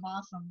actually kind of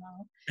awesome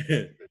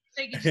though.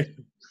 So you can just do it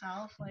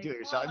yourself. Like, Do it "Well,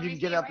 yourself. let You me can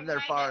get see up if I in there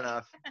can far find it."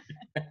 enough.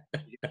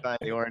 You can find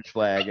the orange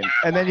flag,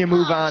 and then you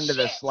move Oh, on to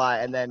the shit.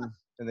 slide, and then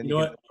You you know can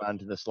what? move on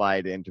to the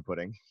slide into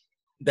pudding.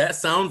 That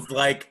sounds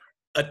like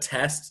a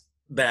test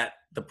that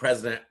the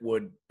president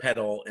would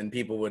peddle and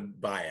people would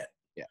buy it.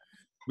 Yeah.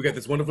 We got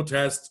this wonderful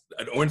test.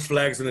 An orange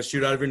flag's gonna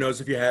shoot out of your nose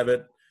if you have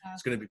it.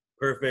 It's gonna be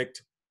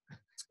perfect.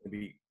 It's gonna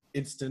be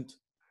instant.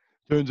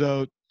 Turns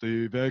out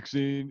the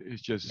vaccine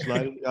is just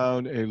sliding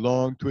down a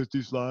long,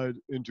 twisty slide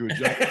into a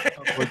giant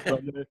upward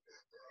Sunday.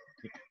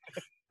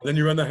 Then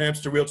you run the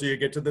hamster wheel till you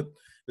get to the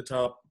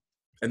top,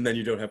 and then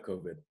you don't have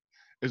COVID.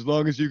 As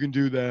long as you can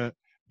do that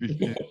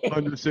in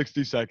under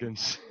 60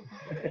 seconds.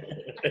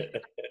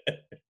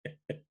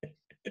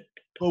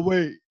 But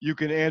wait, you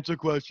can answer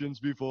questions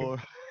before.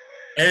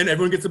 And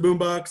everyone gets a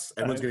boombox.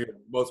 Everyone's gonna get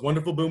the most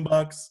wonderful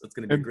boombox. It's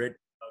gonna be And- great.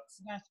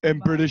 Yes, And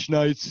but- British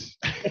Knights,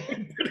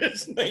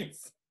 It's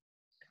nice.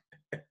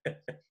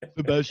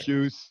 the best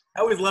shoes.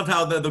 I always loved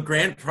how the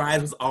grand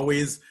prize was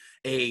always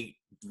a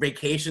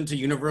vacation to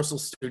Universal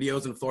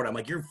Studios in Florida. I'm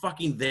like, you're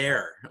fucking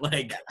there.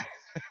 Like,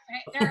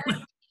 They're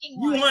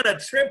taking you one. want a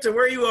trip to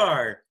where you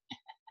are.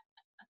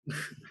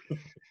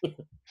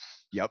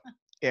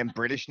 And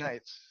British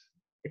Knights.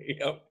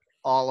 Yep.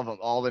 All of them,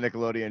 all the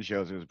Nickelodeon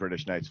shows, it was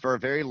British Knights. For a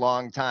very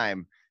long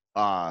time,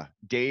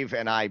 Dave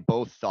and I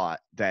both thought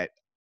that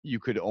you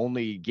could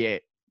only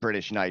get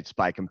British Knights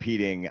by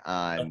competing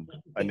on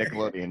a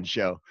Nickelodeon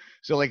show.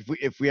 So like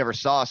if we ever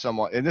saw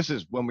someone, and this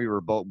is when we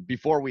were both,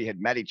 before we had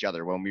met each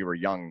other, when we were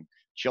young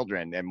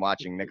children and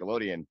watching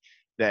Nickelodeon,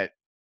 that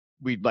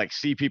we'd like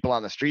see people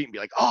on the street and be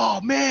like,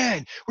 "Oh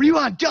man, were you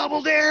on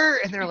Double Dare?"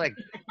 And they're like,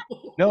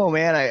 "No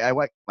man, I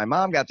my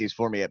mom got these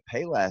for me at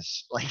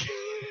Payless." Like,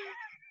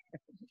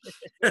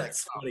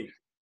 That's funny.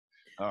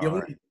 all The right.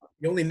 only,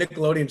 the only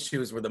Nickelodeon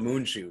shoes were the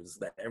moon shoes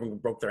that everyone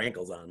broke their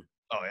ankles on.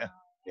 Oh yeah.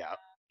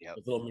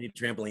 Those little mini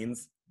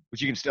trampolines.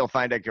 Which you can still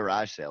find at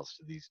garage sales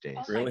these days.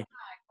 Oh my Really? God,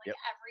 like Yep.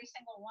 every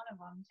single one of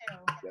them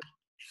too.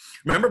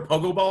 Remember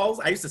pogo balls?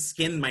 I used to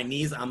skin my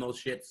knees on those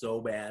shit so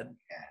bad.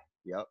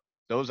 Yep.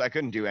 Those I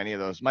couldn't do any of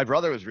those. My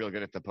brother was real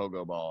good at the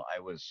pogo ball. I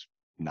was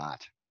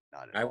not.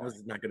 Not at I all.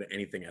 was not good at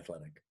anything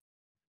athletic.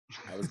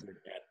 I was good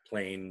at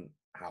playing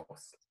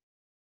house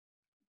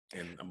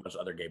and a bunch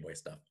of other gay boy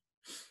stuff.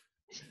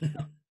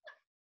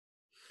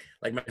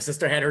 Like my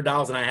sister had her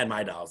dolls and I had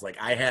my dolls. Like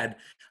I had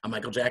a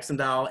Michael Jackson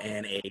doll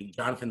and a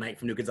Jonathan Knight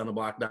from New Kids on the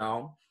Block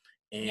doll.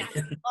 And Yeah.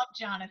 Love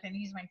Jonathan.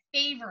 He's my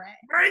favorite.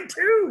 mine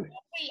too.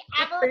 We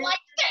ever liked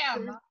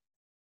him.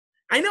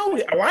 I know.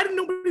 Why didn't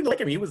nobody like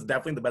him? He was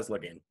definitely the best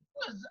looking.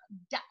 Was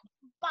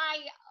by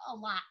a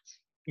lot.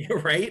 You're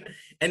right.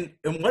 And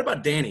what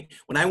about Danny?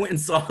 When I went and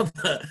saw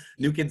the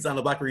New Kids on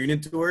the Block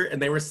reunion tour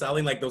and they were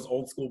selling like those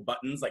old school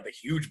buttons, like the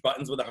huge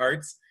buttons with the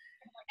hearts,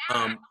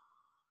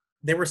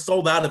 they were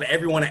sold out of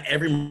everyone at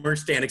every merch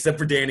stand except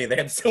for Danny. They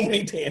had so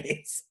many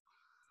Dannys.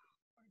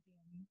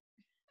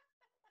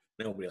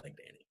 Nobody liked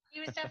Danny. He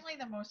was definitely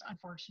the most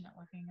unfortunate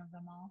looking of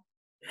them all.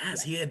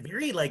 Yes, he had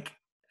very like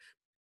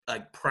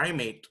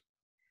primate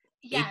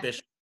Yes,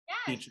 apish yes,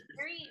 features.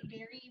 very,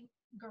 very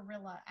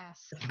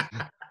gorilla-esque.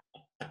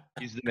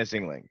 He's the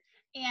missing link.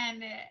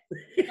 And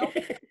nope,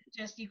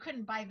 just you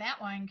couldn't buy that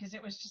one because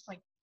it was just like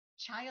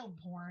child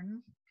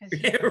porn. Because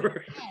Yeah, right.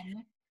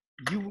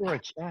 You were a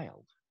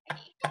child.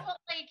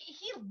 like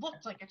he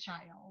looked like a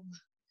child.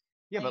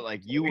 Yeah, but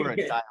Like- like you were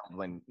a child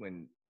when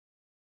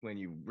when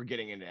you were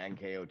getting into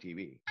NKO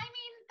TV. I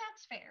mean,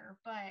 that's fair,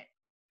 but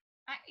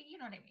you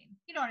know what I mean.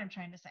 You know what I'm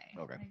trying to say.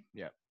 Okay. Like,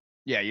 Yeah.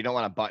 Yeah, you don't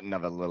want a button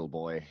of a little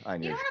boy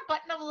on you your. don't want a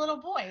button of a little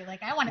boy.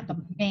 Like I wanted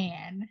the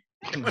man.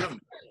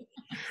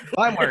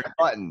 I'm wearing a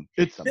button.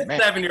 It's a This man.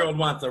 7-year-old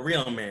wants a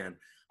real man.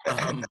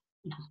 I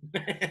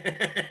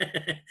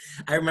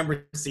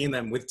remember seeing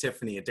them with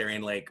Tiffany at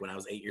Darien Lake when I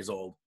was 8 years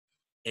old.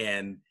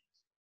 And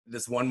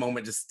this one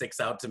moment just sticks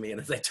out to me. And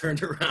as I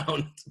turned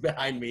around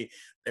behind me,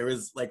 there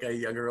was like a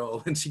young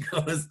girl, and she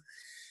goes, "This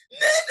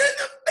is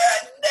the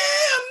best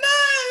day of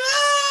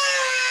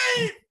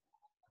my life!"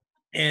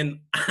 And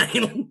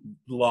I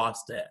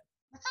lost it.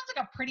 That sounds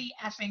like a pretty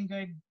effing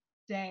good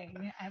day.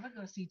 I would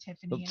go see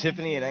Tiffany. Well, and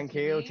Tiffany and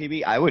NKO NKO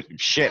TV. I would.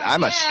 Shit,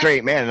 I'm Yeah. a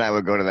straight man, and I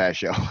would go to that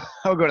show. I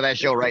would go to that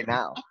show right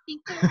now.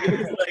 It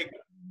was like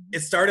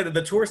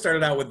the tour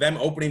started out with them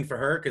opening for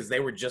her because they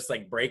were just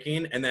like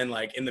breaking, and then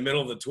like in the middle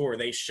of the tour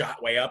they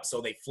shot way up, so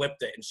they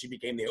flipped it and she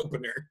became the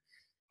opener.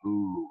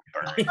 Ooh,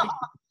 burn, That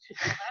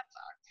sucks.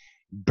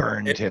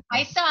 burn, It- Tiffany.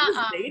 I She saw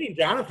was dating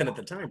Jonathan at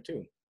the time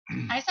too.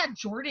 I saw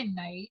Jordan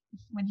Knight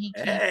when he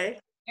came Hey,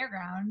 to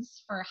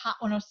Fairgrounds for Hot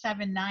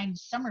 107.9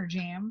 Summer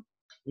Jam.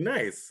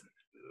 nice.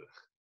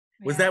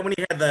 Was Yeah. that when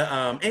he had the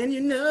and you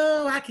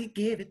know I could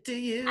give it to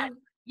you?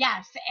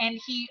 Yes, and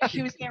he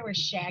was there with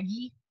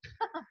Shaggy.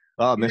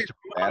 Oh, Mr.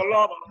 Lava,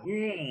 lava.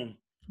 Mr.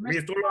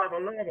 Remember Lava,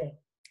 lava.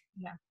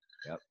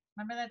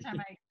 that time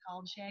I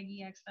called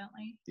Shaggy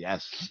accidentally?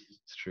 Yes,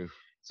 it's true.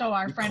 So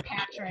our You friend called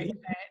Patrick,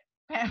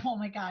 oh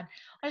my God,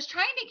 I was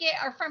trying to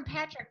get our friend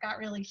Patrick got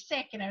really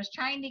sick, and I was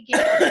trying to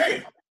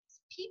get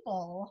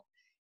people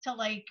to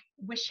like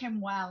wish him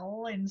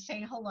well and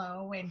say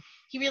hello, and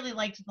he really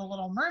liked the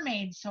Little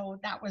Mermaid, so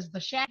that was the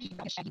Shaggy.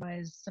 Shaggy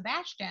was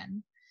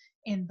Sebastian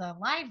in the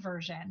live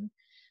version.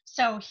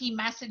 So he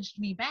messaged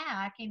me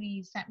back and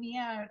he sent me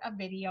a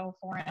video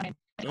for him. And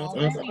I Oh, called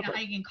that's him, you know awesome.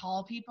 how you can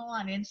call people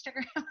on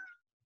Instagram?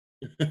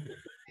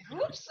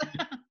 Oops.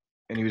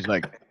 And he was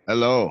like,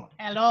 "Hello,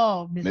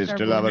 Hello, Mr.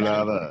 Mr. Lava Blue.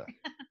 Lava."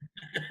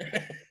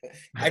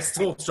 I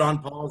stole Sean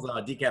Paul's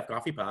decaf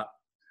coffee pot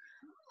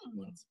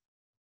once.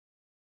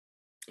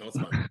 That was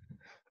fun.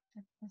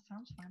 That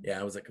sounds fun. Yeah,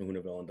 I was at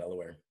Kahunaville in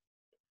Delaware.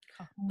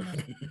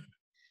 Kahuna.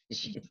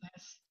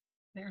 Jesus.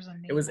 There's a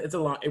name. It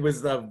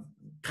was the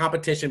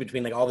competition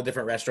between like all the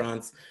different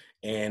restaurants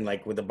and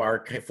like with the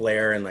bar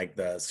flair and like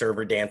the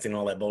server dancing and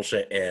all that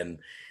bullshit, and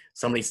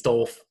somebody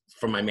stole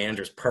from my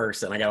manager's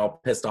purse, and I got all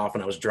pissed off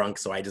and I was drunk,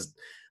 so I just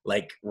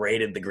like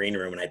raided the green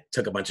room and I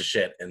took a bunch of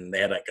shit, and they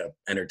had like a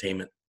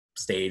entertainment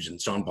stage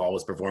and Sean Paul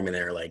was performing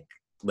there like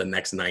the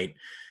next night,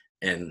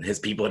 and his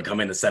people had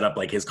come in to set up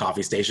like his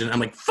coffee station. I'm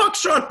like, fuck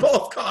Sean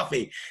Paul's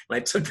coffee, and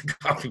I took the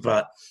coffee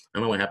pot. I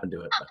don't know what happened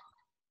to it,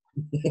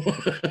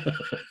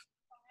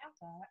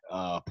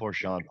 but Poor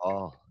Sean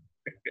Paul.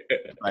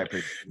 I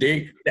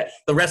appreciate.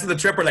 The rest of the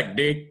trip were like,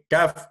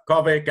 decaf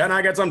coffee, can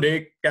I get some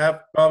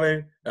decaf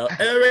coffee?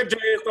 Eric J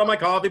stole my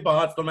coffee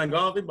pot, stole my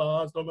coffee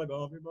pot, stole my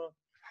coffee pot.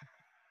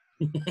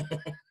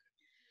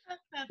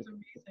 That's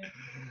amazing.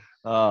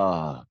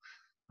 Oh,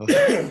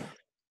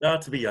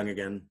 To be young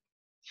again.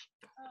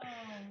 Oh,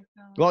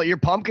 God. well, your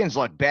pumpkins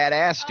look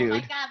badass, Oh my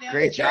dude. God, they look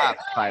Great so job,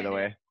 good. by the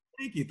way.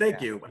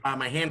 Thank you.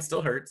 My hand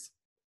still hurts.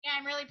 Yeah,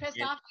 I'm really pissed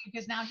Yeah. off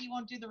because now he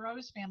won't do the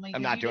Rose family.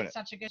 I'm 'cause not you doing did it.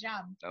 such a good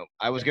job. No,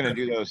 I was gonna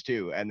do those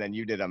too, and then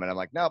you did them, and I'm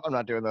like, nope, I'm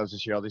not doing those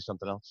this year. I'll do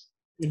something else.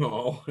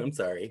 Oh, I'm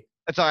sorry.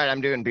 That's all right. I'm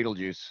doing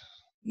Beetlejuice.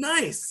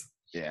 Nice.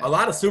 Yeah. A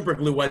lot of super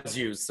glue was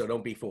used, so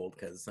don't be fooled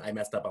because I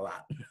messed up a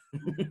lot.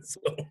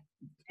 So,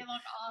 They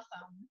look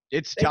awesome.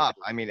 It's Thank tough.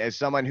 I mean, as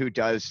someone who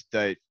does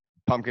the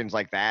pumpkins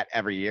like that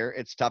every year,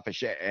 it's tough as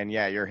shit. And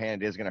yeah, your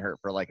hand is gonna hurt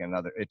for like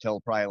until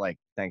probably like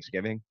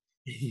Thanksgiving.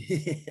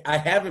 I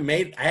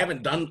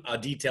haven't done a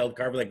detailed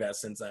carving like that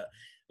since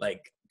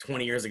like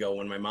 20 years ago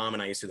when my mom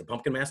and I used to do the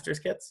Pumpkin Masters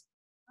kits.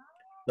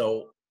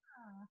 So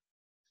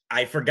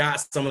I forgot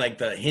some of like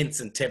the hints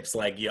and tips,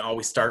 like you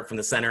always start from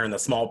the center and the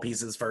small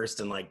pieces first,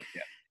 and like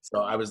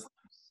so I was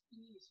You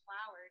use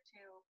flour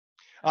too.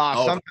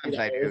 Oh, Sometimes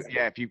I do. holes?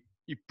 Yeah, if you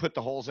put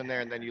the holes in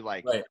there and then you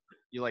like right.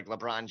 you like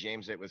LeBron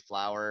James it with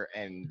flour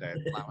and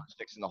the flour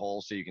sticks in the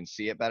hole so you can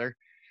see it better.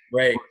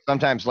 Right.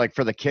 Sometimes like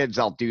for the kids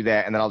I'll do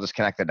that and then I'll just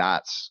connect the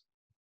dots.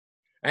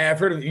 I've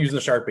heard of using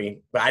the Sharpie,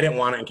 but I didn't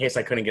want it in case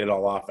I couldn't get it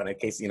all off, and in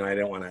case I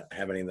didn't want to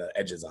have any of the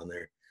edges on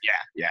there.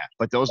 Yeah.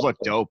 But those look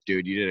dope,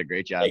 dude. You did a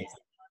great job.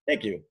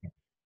 Thank you.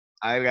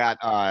 I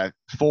got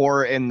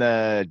 4 in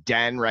the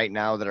den right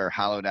now that are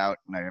hollowed out,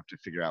 and I have to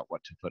figure out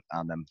what to put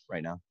on them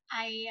right now.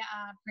 I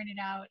printed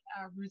out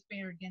Ruth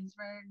Bader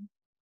Ginsburg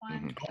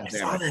one. Mhm. I Yeah,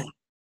 saw that.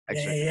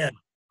 Actually, Yeah. I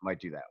might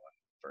do that one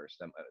first.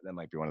 That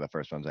might be one of the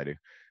first ones I do.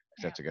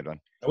 'Cause that's a good one.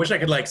 I wish I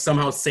could like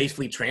somehow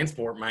safely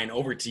transport mine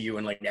over to you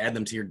and like add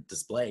them to your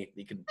display.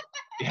 You could.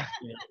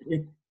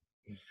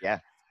 Yeah.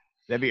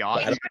 That'd be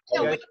awesome.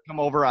 don't You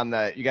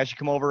guys should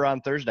come over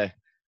on Thursday.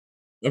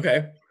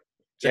 Okay.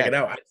 Check Yeah. it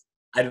out.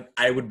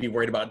 I would be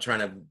worried about trying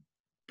to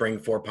bring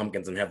 4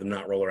 pumpkins and have them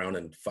not roll around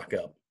and fuck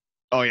up.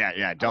 Oh yeah.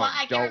 I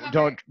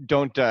can't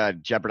Don't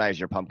jeopardize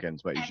your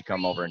pumpkins, but you should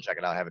come over and check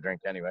it out. Have a drink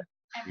anyway.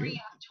 every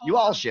October. You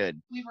all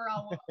should. We were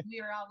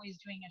always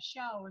doing a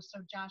show, so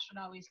Josh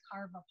would always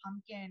carve a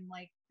pumpkin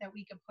like that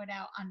we could put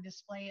out on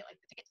display at like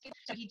the ticket table.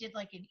 So he did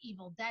like an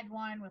Evil Dead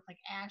one with like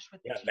Ash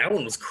with Yeah, the that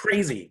one was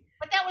crazy.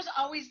 But that was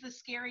always the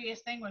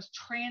scariest thing, was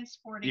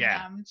transporting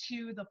them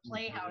to the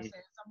playhouses.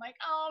 I'm like,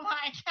 oh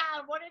my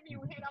god, what if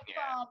you hit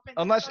a bump? And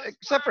Unless, it goes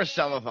except for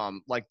some flying? of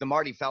them, like the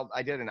Marty Felt,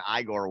 I did an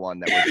Igor one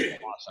that was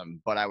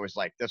awesome, but I was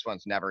like, this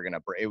one's never gonna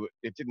break.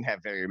 It didn't have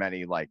very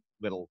many like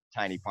little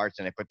tiny parts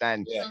in it. But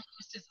then So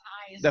just his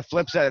eyes. the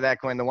flip side of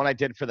that coin, the one I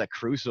did for the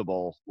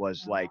Crucible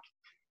was like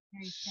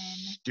Very thin.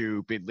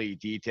 stupidly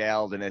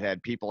detailed, and it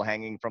had people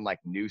hanging from like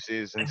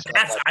nooses and stuff.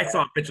 That's, like I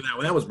saw a picture of that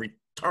one. That was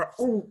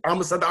oh, I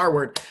almost said the R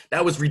word.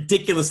 That was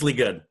ridiculously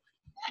good.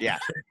 Yeah.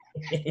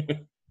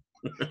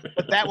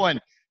 But that one,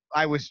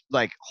 I was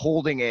like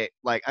holding it,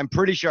 like I'm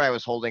pretty sure I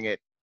was holding it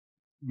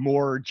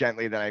more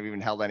gently than I've even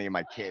held any of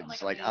my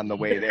kids, like on the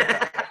way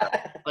there.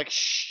 Like,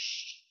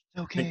 shh,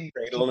 it's okay.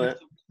 Cradling it.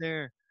 It's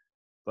there.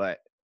 But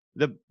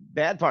the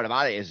bad part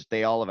about it is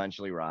they all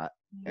eventually rot.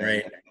 And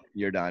Right.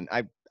 You're done.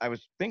 I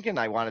was thinking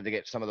I wanted to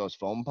get some of those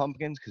foam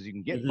pumpkins, because you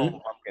can get foam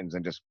pumpkins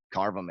and just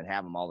carve them and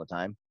have them all the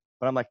time.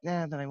 But I'm like,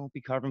 nah, then I won't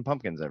be carving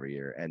pumpkins every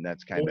year. And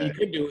that's kind What of. you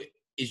could do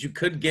is you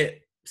could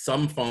get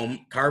some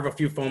foam, carve a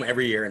few foam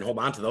every year, and hold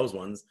on to those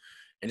ones,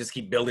 and just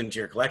keep building to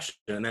your collection,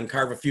 and then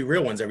carve a few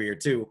real ones every year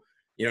too.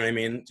 You know what I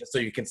mean? Just so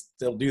you can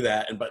still do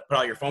that, and but put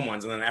out your foam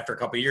ones, and then after a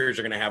couple of years,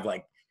 you're gonna have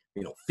like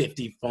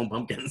 50 foam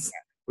pumpkins.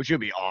 Which would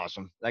be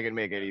awesome. I could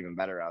make it even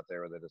better out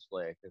there with a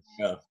display. It's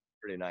Yeah.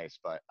 pretty nice,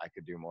 but I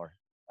could do more.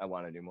 I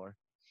want to do more.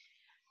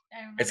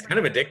 It's kind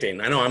of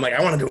addicting. I know. I'm like,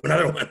 I want to do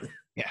another one.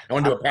 Yeah. I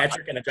want to do a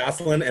Patrick and a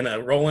Jocelyn and a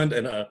Roland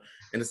and a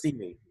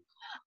Stevie.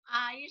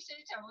 You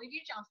should totally do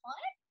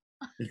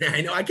Jocelyn.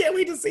 I know. I can't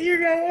wait to see her,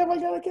 guy. Oh my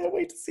god, I can't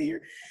wait to see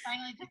her.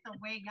 Finally took the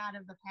wig out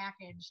of the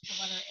package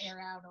to let her air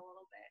out a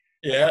little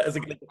bit. Yeah, is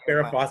it like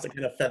Farrah Fawcett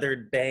kind of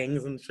feathered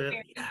bangs and shit?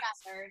 Very Yes.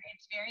 feathered.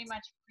 It's very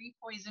much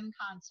pre-poison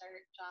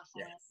concert,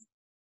 Jocelyn. Yes.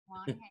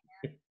 Long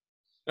hair.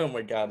 Oh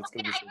my god, it's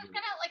gonna be so good.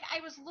 I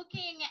was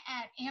looking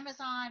at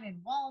Amazon and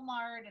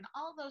Walmart and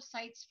all those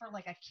sites for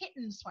like a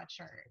kitten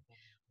sweatshirt.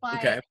 But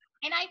Okay.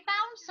 and I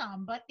found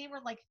some, but they were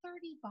like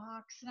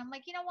 $30. And I'm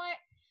like, you know what?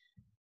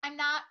 I'm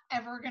not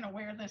ever gonna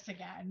wear this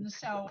again.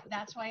 So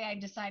that's why I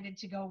decided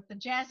to go with the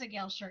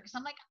Jazzagale shirt. Because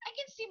I'm like, I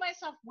can see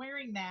myself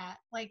wearing that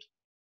like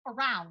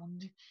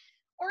around.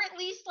 Or at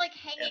least like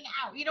hanging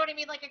out. You know what I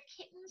mean? Like a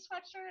kitten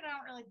sweatshirt. I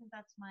don't really think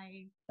that's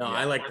my No,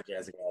 I like the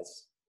Jazzy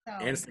Girls. so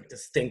And it's like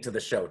distinct to the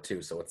show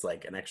too, so it's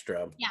like an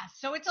extra. yeah,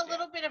 so it's a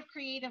little bit of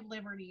creative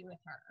liberty with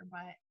her,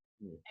 but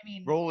I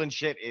mean Rolling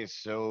shit is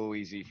so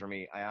easy for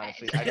me. I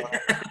honestly, I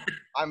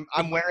don't.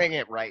 I'm wearing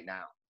it right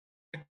now.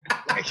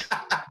 Like,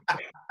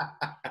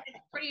 it's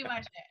pretty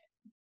much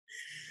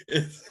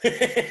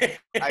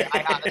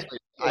I honestly,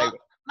 Well,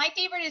 my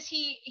favorite is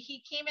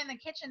he came in the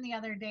kitchen the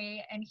other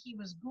day and he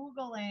was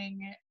Googling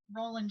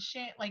Roland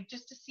shit, like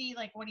just to see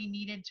like what he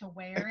needed to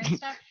wear and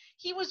stuff.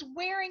 He was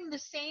wearing the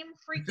same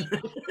freaking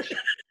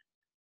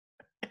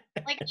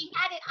like he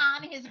had it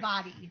on his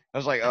body. I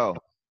was like, oh,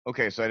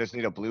 okay, so I just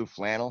need a blue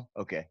flannel.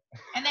 Okay,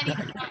 And then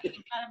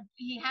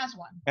he has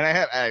one.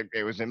 and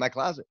it was in my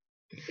closet.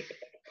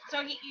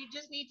 So you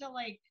just need to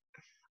like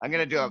I'm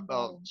gonna do a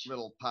Bulge.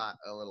 little pop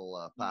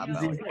Yeah.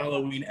 belly. Easiest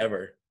Halloween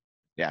ever.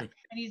 and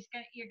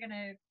you're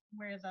gonna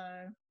wear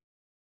the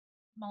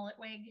mullet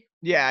wig.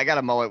 Yeah, I got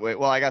a mullet.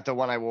 Well, I got the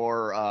one I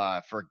wore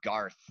for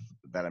Garth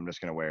that I'm just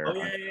gonna wear. Oh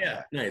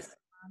yeah. Nice.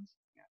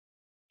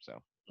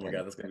 So, Oh my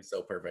god, that's gonna be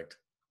so perfect.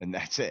 and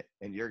that's it.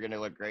 And you're gonna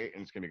look great,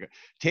 and it's gonna be good.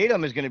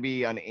 Tatum is gonna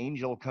be an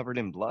angel covered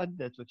in blood.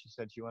 That's what she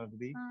said she wanted to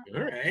be.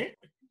 All right.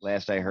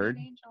 Last I heard.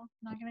 Angel.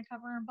 Not gonna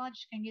cover her in blood.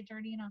 She's gonna get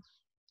dirty enough.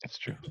 That's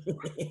true.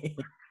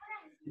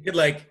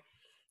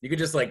 you could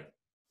just like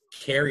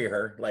carry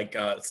her like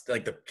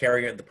the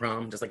carry at the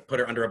prom, just like put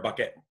her under a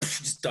bucket,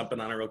 just dump it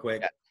on her real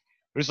quick. Yeah.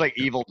 Just like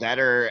Evil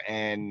Deader,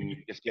 and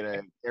just get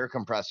an air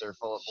compressor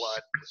full of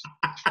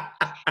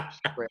blood.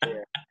 Spray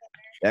it.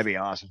 That'd be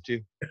awesome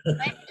too. Then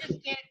you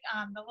just get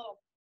the little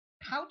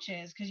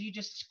pouches because you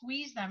just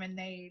squeeze them and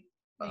they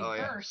Oh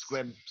yeah, burst.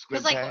 squib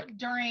Because like pack.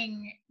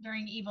 during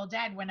Evil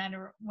Dead, when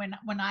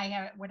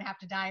I would have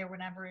to die or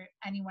whenever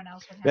anyone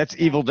else would have That's to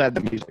die, Evil Dead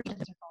the music.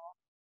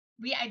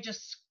 I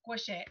just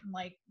squish it and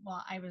like,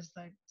 well, I was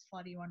the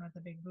slutty one with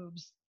the big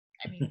boobs.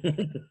 I mean,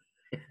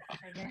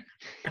 right there.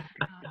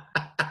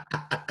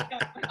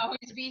 It would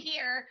always be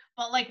here.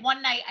 But like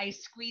one night I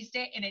squeezed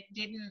it and it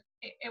didn't.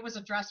 It was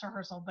a dress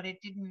rehearsal, but it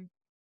didn't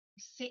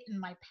sit in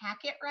my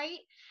packet right,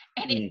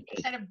 and it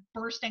instead of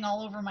bursting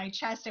all over my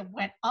chest, it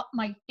went up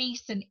my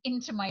face and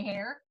into my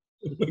hair.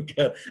 Oh my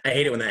god, I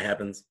hate it when that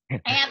happens.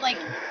 I had like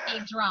a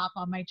drop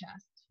on my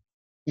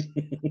chest.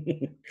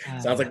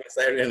 Sounds like my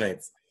Saturday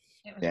nights.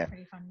 It was Yeah. a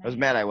pretty fun night. I was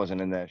mad I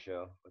wasn't in that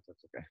show, but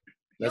that's okay.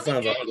 That The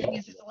only sounds bad thing awesome.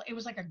 is it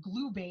was like a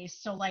glue base,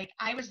 so like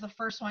I was the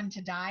first one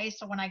to die.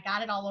 So when I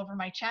got it all over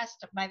my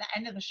chest, by the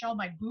end of the show,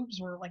 my boobs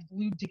were like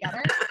glued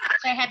together.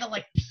 So I had to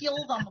like peel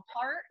them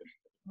apart.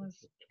 It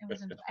was.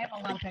 I have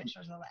a lot of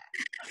pictures of that.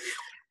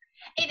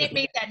 And it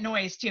made that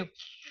noise too.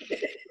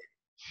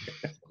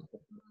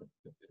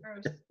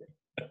 Gross.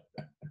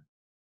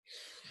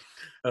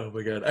 Oh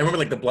my god! I remember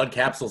like the blood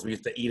capsules we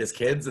used to eat as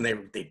kids, and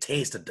they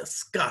tasted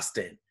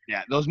disgusting.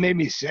 Yeah, those made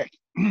me sick.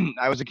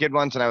 I was a kid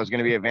once, and I was going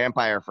to be a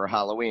vampire for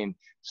Halloween.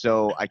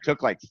 So I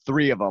took like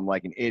 3 of them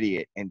like an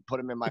idiot and put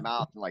them in my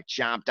mouth and like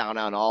chomped down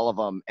on all of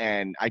them.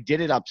 And I did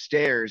it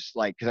upstairs,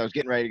 like, because I was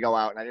getting ready to go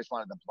out, and I just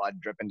wanted the blood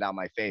dripping down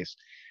my face.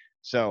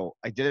 So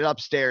I did it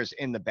upstairs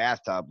in the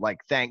bathtub, like,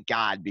 thank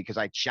God, because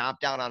I chomped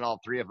down on all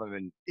 3 of them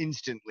and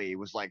instantly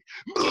was like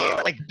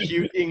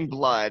puking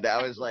blood.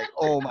 I was like,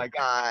 oh my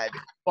God.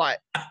 But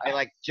I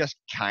like just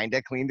kind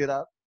of cleaned it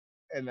up.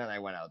 And then I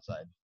went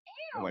outside.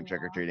 I went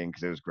trick or treating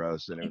because it was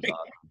gross and it was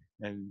awesome.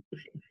 And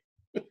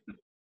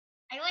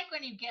I like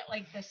when you get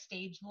like the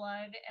stage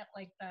blood at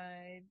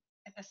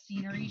the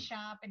scenery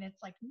shop and it's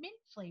like mint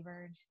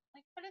flavored.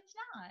 Like, but it's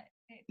not.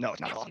 No,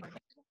 it's not. flavored.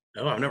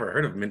 Oh, I've never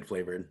heard of mint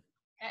flavored.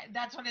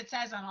 That's what it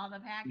says on all the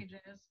packages.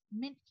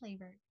 Mint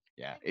flavored.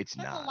 Yeah, it's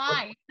That's not. a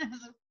lie.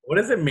 What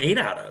is it made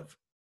out of?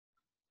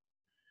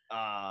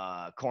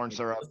 Corn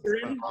syrup,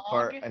 Glycerin? for the most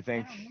part, I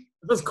think. don't know.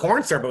 If it was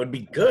corn syrup, it would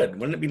be good.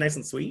 Wouldn't it be nice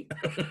and sweet?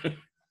 It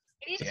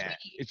is Yeah,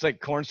 sweet. it's like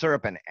corn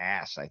syrup and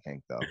ass, I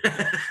think, though.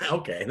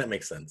 Okay, that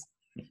makes sense.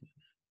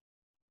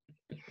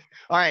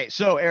 All right,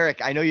 so Eric,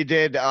 I know you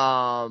did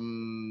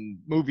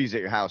movies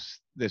at your house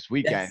this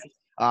weekend.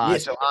 Yes.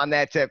 Yes. So on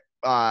that tip,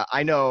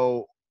 I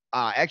know.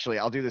 Actually,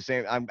 I'll do the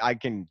same. I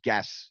can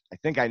guess. I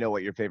think I know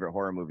what your favorite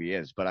horror movie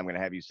is, but I'm going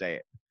to have you say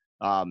it.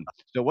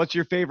 So what's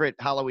your favorite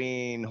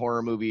Halloween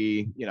horror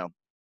movie? You know.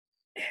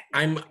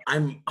 I'm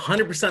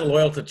 100%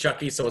 loyal to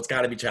Chucky, so it's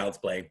got to be Child's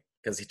Play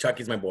because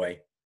Chucky's my boy.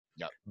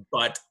 Yep.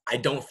 But I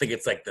don't think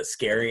it's like the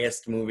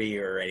scariest movie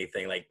or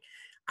anything. Like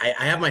I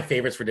have my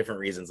favorites for different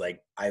reasons.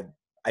 Like I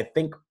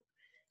think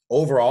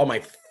overall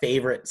my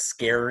favorite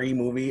scary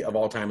movie of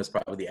all time is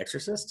probably The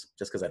Exorcist,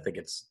 just because I think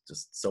it's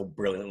just so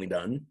brilliantly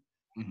done.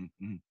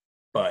 Mm-hmm.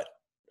 But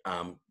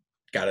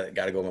gotta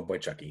go with my boy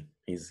Chucky.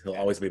 He'll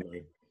always be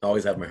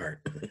always have my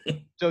heart.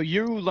 So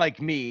you,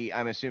 like me,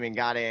 I'm assuming,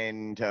 got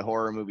into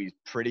horror movies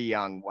pretty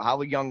young.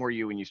 How young were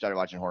you when you started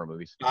watching horror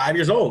movies? 5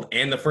 years old,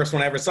 and the first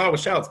one I ever saw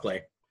was Child's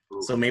Play.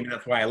 So maybe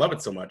that's why I love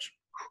it so much.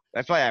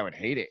 That's why I would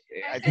hate it.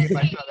 I think if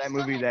I saw that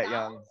movie that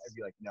young, I'd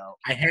be like, no.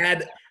 I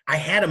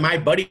had a My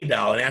Buddy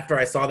doll, and after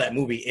I saw that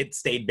movie, it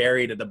stayed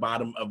buried at the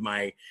bottom of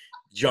my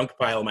junk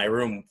pile in my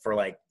room for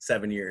like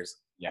 7 years.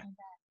 Yeah,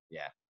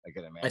 I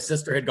could imagine. My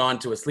sister had gone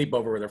to a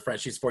sleepover with her friend.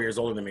 She's 4 years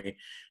older than me.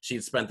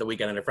 She'd spent the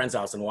weekend at a friend's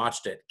house and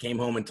watched it. Came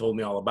home and told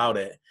me all about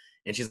it.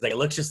 And she's like, "It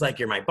looks just like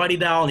you're My Buddy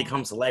doll, and he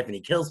comes to life and he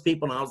kills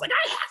people." And I was like,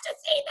 "I have to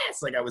see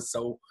this!" Like I was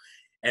so.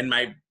 And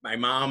my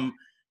mom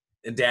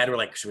and dad were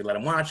like, "Should we let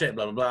him watch it?"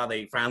 Blah blah blah.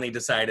 They finally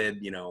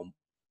decided,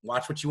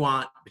 watch what you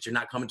want, but you're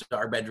not coming to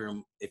our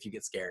bedroom if you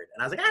get scared.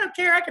 And I was like, "I don't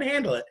care. I can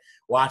handle it."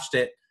 Watched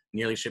it.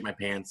 Nearly shit my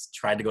pants.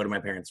 Tried to go to my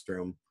parents'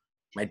 room.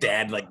 My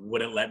dad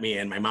wouldn't let me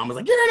in. My mom was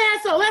like, "You're an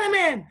asshole. Let him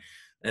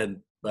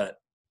in."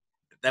 But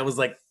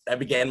that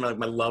began my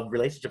love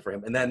relationship for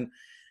him. And then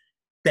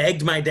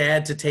begged my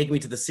dad to take me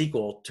to the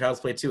sequel, Child's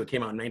Play 2. It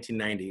came out in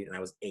 1990, and I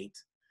was 8.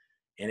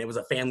 And it was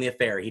a family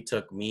affair. He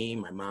took me,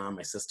 my mom,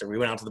 my sister. We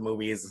went out to the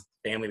movies,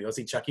 family, to go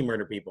see Chucky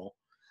murder people.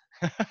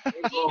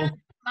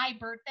 My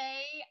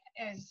birthday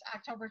is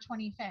October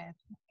 25th,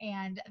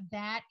 and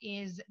that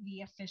is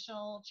the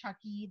official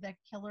Chucky the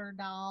Killer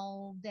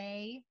Doll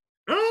Day.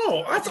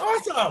 Oh, that's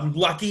awesome.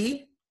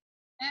 Lucky.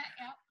 Yeah.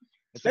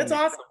 That's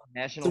awesome.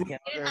 National It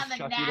calendar. is on the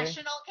Chucky Day?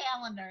 national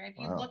calendar. If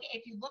you Wow.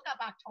 look up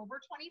October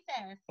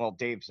 25th. Well,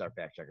 Dave's our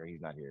fact checker. He's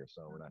not here,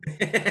 so we're not.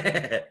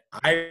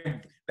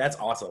 That's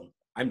awesome.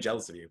 I'm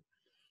jealous of you.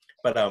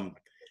 But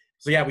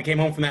so yeah, we came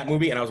home from that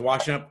movie, and I was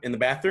washing up in the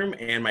bathroom,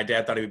 and my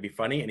dad thought it would be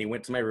funny, and he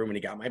went to my room and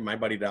he got my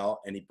buddy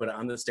doll, and he put it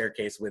on the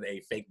staircase with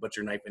a fake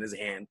butcher knife in his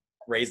hand,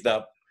 raised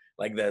up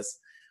like this,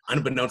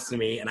 unbeknownst to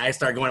me. And I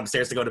started going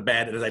upstairs to go to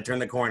bed, and as I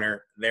turned the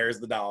corner, there's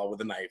the doll with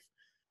the knife.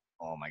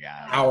 Oh my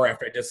God. Hour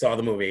after I just saw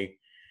the movie,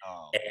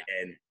 Oh.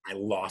 and I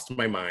lost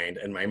my mind.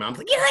 And my mom's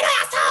like, "You're an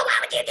asshole! Why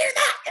would you do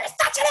that? You're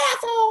such an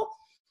asshole!"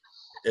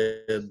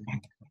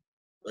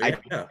 Yeah.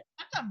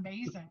 That's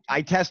amazing.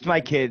 I test my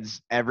kids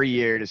every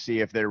year to see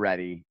if they're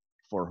ready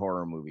for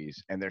horror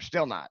movies, and they're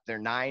still not. They're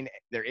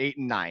 8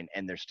 and 9,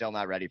 and they're still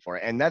not ready for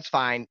it. And that's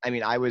fine. I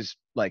mean, I was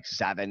like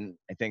 7,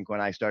 I think, when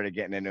I started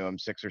getting into them,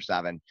 6 or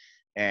 7,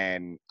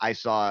 and I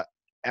saw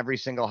every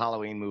single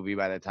Halloween movie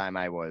by the time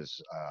I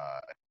was.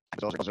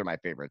 Those are my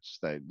favorites.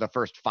 The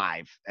first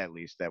 5 at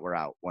least that were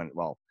out.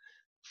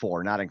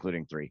 4, not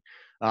including 3.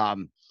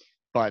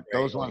 But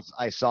those ones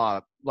I saw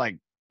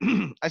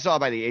I saw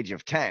by the age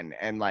of 10,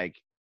 and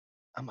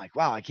I'm like,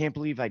 wow, I can't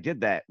believe I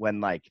did that when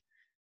my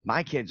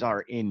kids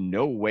are in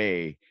no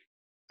way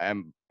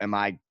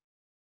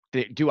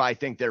do I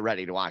think they're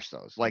ready to watch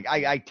those.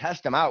 I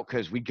test them out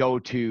because we go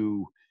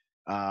to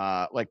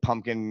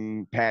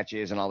pumpkin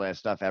patches and all that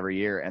stuff every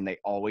year, and they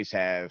always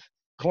have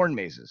corn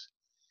mazes.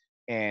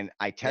 And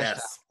I test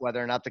out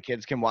whether or not the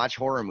kids can watch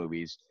horror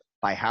movies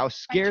by how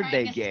scared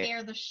they get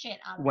scare the shit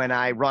out of when them.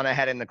 I run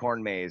ahead in the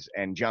corn maze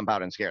and jump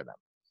out and scare them.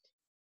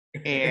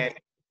 And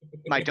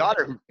my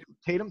daughter,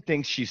 Tatum,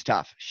 thinks she's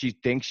tough. She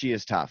thinks she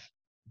is tough.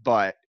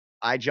 But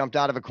I jumped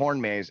out of a corn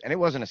maze, and it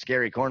wasn't a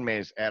scary corn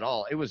maze at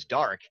all. It was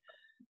dark.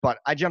 But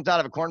I jumped out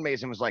of a corn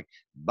maze and was like,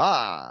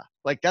 bah.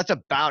 Like, that's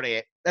about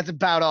it. That's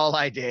about all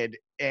I did.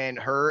 And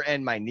her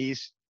and my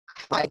niece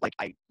cried. Like,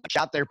 I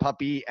shot their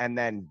puppy and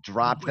then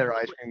dropped their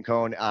ice cream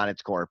cone on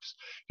its corpse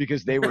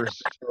because they were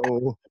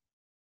so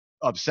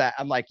upset.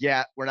 I'm like,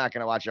 yeah, we're not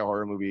going to watch a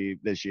horror movie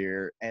this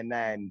year. And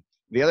then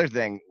the other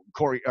thing,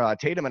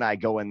 Tatum and I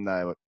go in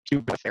the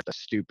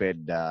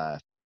stupid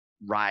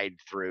ride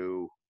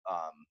through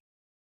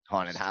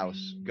haunted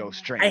house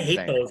ghost train. I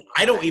hate those.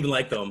 I don't even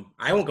like them.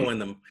 I won't go in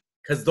them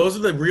because those are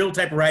the real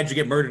type of rides you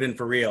get murdered in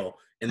for real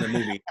in the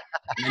movie.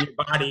 And your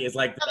body is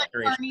like the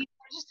decoration.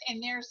 Just in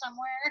there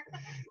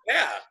somewhere.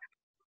 Yeah.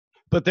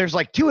 But there's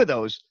like 2 of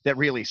those that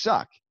really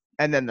suck.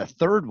 And then the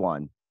third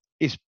one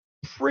is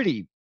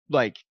pretty,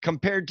 like,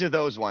 compared to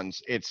those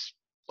ones, it's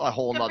a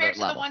whole nother Compared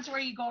to level. The ones where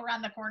you go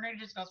around the corner and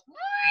it just goes.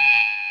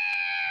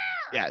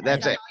 Yeah,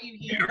 that's it.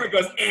 It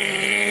goes,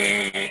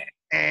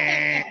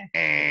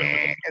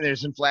 And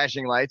there's some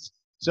flashing lights.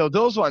 So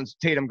those ones,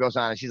 Tatum goes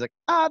on and she's like,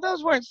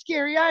 those weren't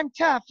scary. I'm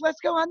tough. Let's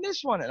go on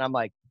this one. And I'm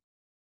like,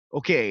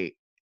 okay,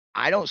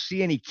 I don't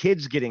see any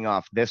kids getting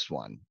off this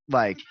one.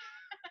 Like,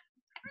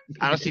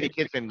 I don't see any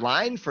kids in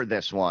line for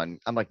this one.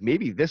 I'm like,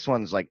 maybe this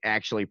one's like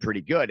actually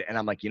pretty good. And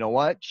I'm like, you know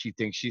what? She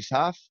thinks she's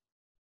tough.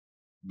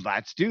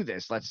 Let's do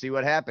this. Let's see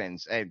what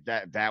happens. Hey,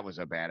 that was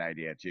a bad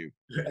idea too.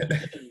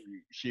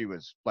 She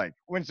was like,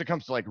 when it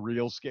comes to like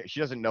real scare, she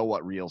doesn't know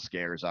what real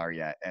scares are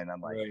yet. And I'm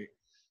like, right.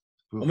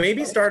 Well,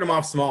 maybe start them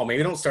off small.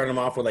 Maybe don't start them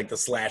off with like the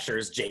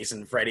slashers,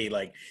 Jason, Freddy.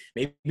 Like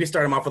maybe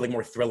start them off with like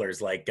more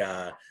thrillers, like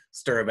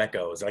Stir of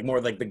Echoes, like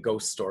more like the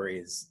ghost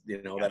stories,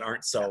 that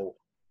aren't so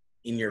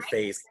in your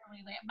face.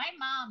 My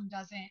mom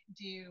doesn't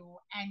do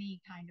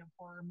any kind of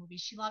horror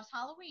movies. She loves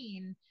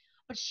Halloween,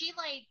 but she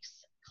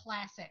likes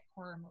classic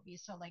horror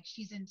movies. So like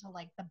she's into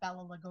like the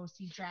Bela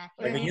Lugosi,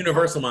 Dracula, like the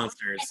Universal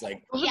monsters.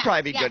 Like those would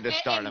probably be good to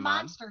start them on.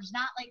 Monsters,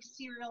 not like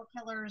serial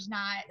killers,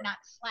 not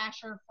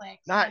slasher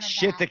flicks, not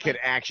shit that could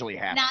actually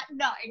happen.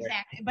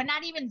 Exactly, but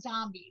not even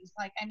zombies.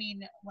 Like I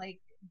mean, like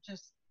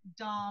just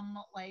dumb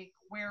like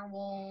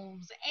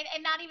werewolves,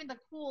 and not even the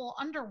cool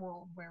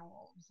underworld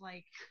werewolves,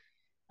 like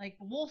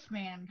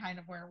Wolfman kind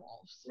of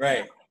werewolves.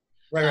 Right.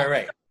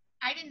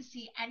 I didn't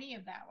see any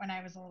of that when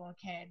I was a little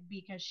kid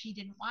because she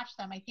didn't watch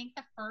them. I think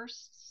the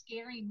first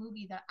scary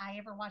movie that I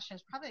ever watched, I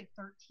was probably like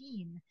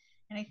 13,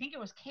 and I think it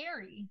was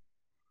Carrie.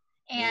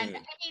 And I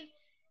mean,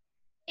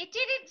 it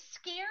didn't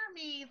scare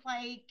me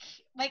like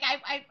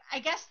I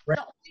guess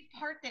the only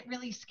part that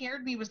really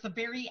scared me was the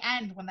very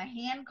end when the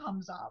hand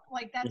comes up.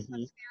 Like that's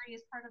the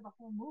scariest part of the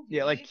whole movie.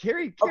 Yeah, like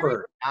Carrie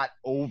not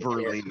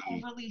overly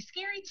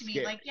scary to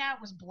me. Like yeah,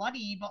 it was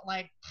bloody, but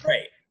like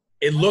right.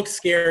 It looked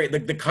scary.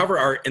 The cover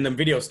art in the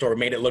video store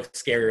made it look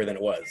scarier than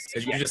it was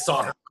because you just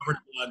saw her covered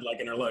in blood,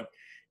 like in her look.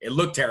 It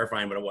looked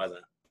terrifying, but it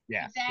wasn't.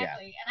 Yeah,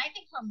 exactly. Yeah. And I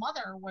think her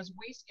mother was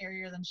way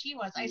scarier than she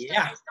was. I still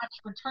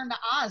watched Return to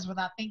Oz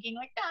without thinking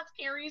like that's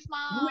Carrie's mom.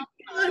 Oh my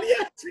God,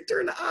 yes,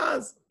 Return to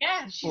Oz.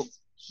 Yeah,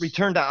 she's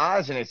Return to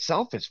Oz in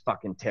itself is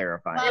fucking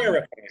terrifying.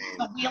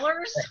 The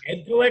Wheelers. The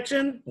Head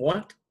Collection.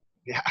 What?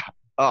 Yeah.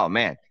 Oh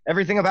man,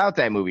 everything about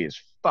that movie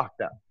is fucked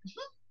up.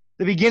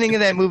 The beginning of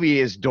that movie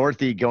is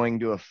Dorothy going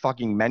to a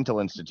fucking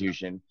mental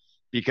institution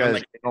because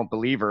they don't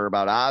believe her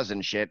about Oz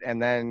and shit,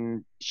 and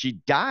then she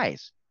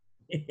dies.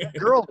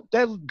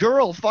 The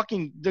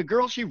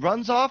girl she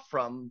runs off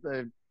from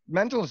the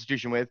mental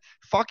institution with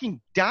fucking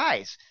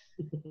dies.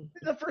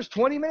 The first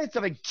 20 minutes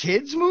of a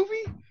kid's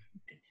movie?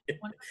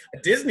 A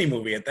Disney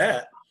movie at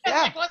that.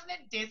 Yeah. Like, wasn't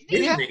it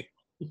Disney? Yeah.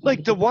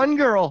 Like the one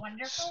girl,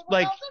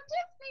 like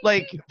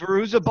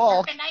Veruza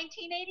Balk. In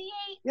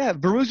 1988. Yeah,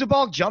 Veruza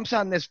Balk jumps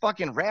on this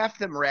fucking raft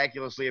that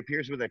miraculously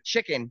appears with a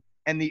chicken,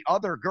 and the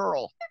other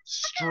girl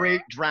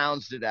straight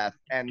drowns to death.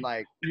 And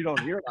like, you don't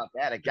hear about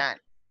that again.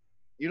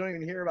 You don't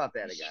even hear about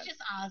that again. She's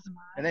just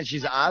Ozma. And then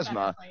she's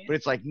Ozma, but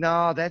it's like,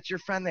 no, that's your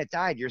friend that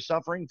died. You're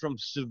suffering from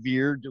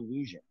severe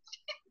delusion.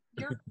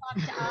 You're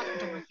fucked up,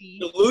 Dorothy.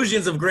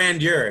 Delusions of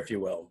grandeur, if you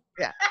will.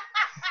 Yeah.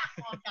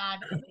 Oh God,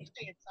 I wish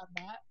they had said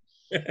that.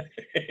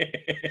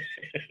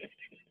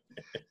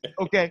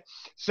 Okay,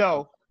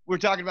 so we're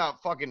talking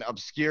about fucking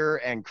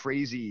obscure and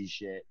crazy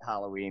shit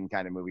Halloween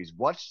kind of movies.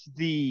 What's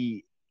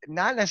the,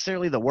 not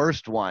necessarily the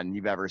worst one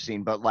you've ever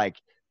seen, but like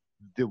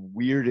the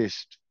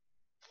weirdest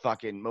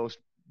fucking most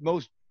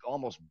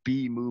almost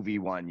B movie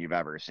one you've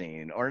ever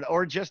seen,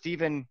 or just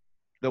even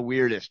the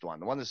weirdest one,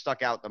 the one that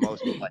stuck out the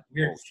most? Like,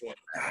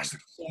 Gosh,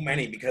 there's so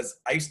many because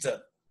I used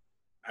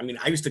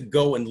to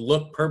go and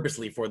look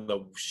purposely for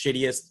the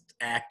shittiest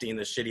acting,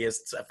 the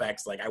shittiest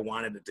effects. Like I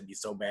wanted it to be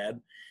so bad.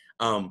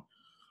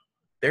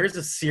 There's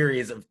a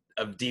series of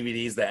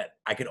DVDs that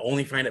I could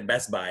only find at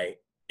Best Buy,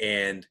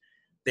 and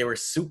they were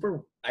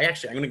super. I'm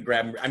going to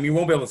grab them. I mean, you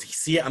won't be able to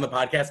see it on the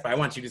podcast, but I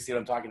want you to see what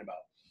I'm talking about.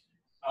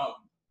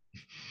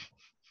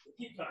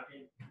 Keep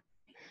talking.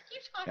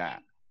 Yeah.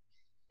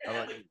 How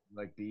about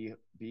like B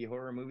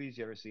horror movies?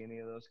 You ever see any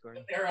of those,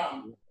 Corey?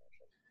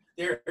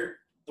 They're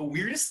the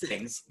weirdest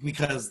things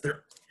because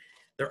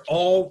they're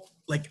all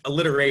like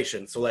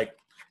alliteration. So like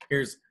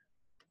here's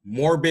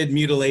morbid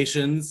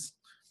mutilations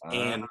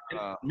and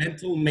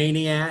mental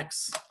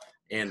maniacs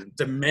and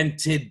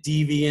demented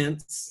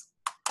deviants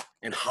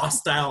and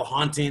hostile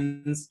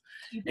hauntings.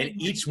 And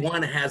each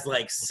one has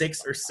like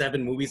 6 or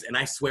 7 movies. And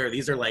I swear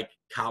these are like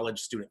college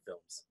student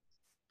films.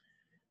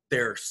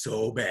 They're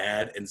so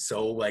bad and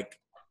so like,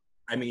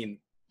 I mean,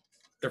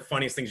 they're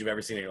funniest things you've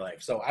ever seen in your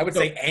life. So I would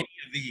say any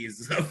of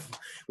these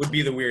would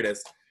be the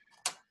weirdest.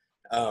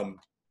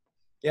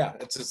 Yeah,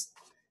 it's just,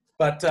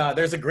 but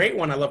there's a great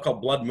one I love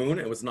called Blood Moon.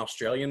 It was an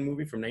Australian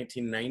movie from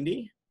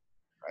 1990.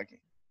 Okay.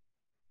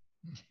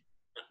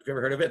 Have you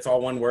ever heard of it? It's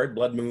all one word,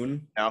 Blood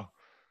Moon. No.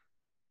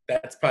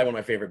 That's probably one of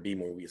my favorite B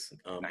movies.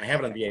 I have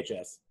it on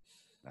VHS.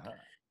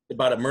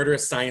 About a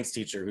murderous science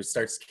teacher who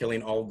starts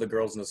killing all of the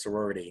girls in the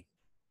sorority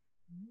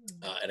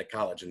at a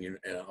college in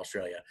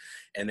Australia.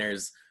 And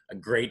there's a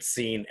great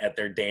scene at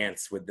their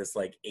dance with this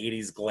like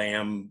 80s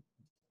glam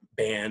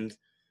band,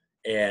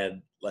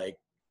 and like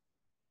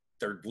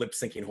they're lip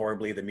syncing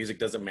horribly. The music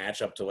doesn't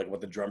match up to like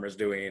what the drummer's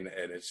doing,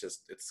 and it's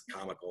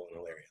comical and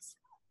hilarious.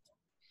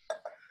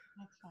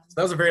 So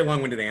that was a very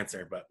long-winded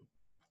answer, but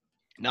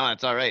no,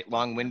 it's all right.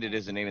 Long-winded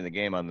is the name of the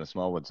game on the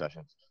Smallwood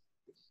sessions.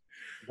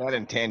 That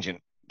and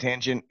tangent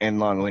and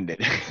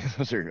long-winded.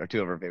 Those are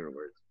 2 of our favorite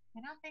words.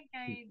 I don't think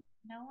I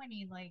know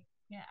any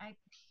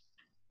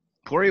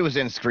Corey was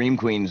in Scream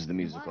Queens, the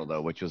musical,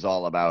 though, which was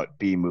all about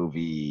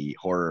B-movie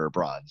horror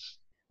broads.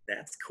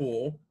 That's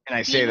cool. And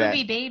I say that.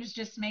 B-movie babes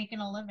just making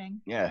a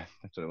living. Yeah,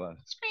 that's what it was.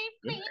 Scream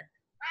Queen.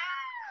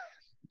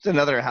 It's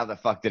another how the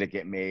fuck did it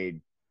get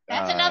made?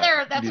 That's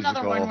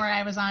another one where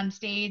I was on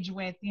stage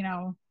with,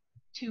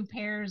 2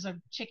 pairs of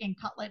chicken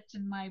cutlets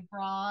in my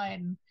bra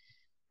and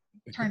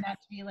turned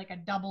out to be like a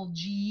double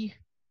G.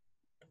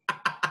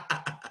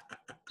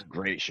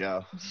 Great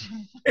show.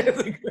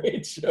 It's a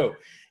great show.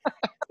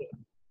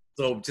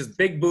 So just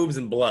big boobs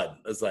and blood.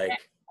 It's like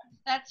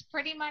that's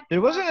pretty much.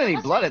 There wasn't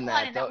any blood in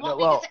that.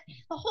 Well,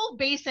 the whole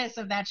basis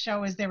of that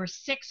show is there were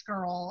 6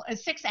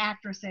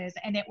 actresses,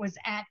 and it was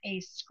at a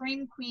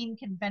Scream Queen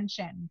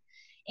convention,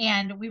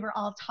 and we were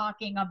all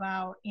talking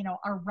about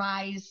our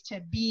rise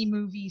to B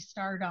movie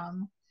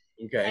stardom.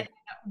 Okay.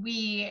 And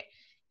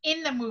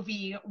in the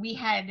movie we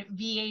had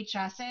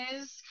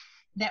VHSs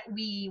that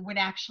we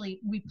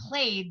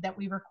played that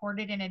we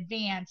recorded in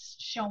advance,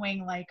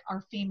 showing like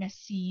our famous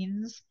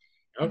scenes.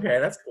 Okay,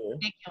 that's cool.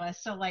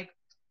 Ridiculous. So like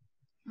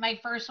my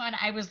first one,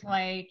 I was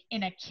like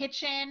in a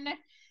kitchen,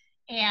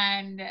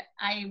 and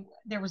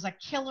there was a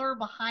killer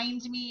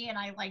behind me, and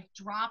I like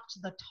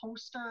dropped the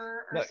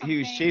toaster or something. He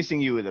was chasing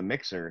you with a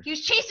mixer. He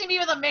was chasing me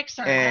with a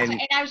mixer, and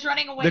I was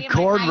running away. The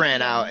cord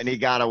ran out, and he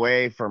got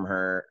away from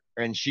her,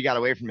 and she got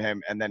away from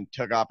him, and then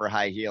took off her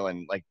high heel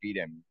and like beat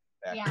him.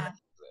 Yeah.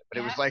 But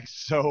it was like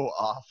so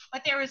off.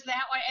 But there was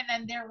that one, and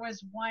then there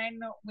was one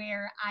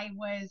where I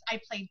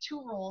played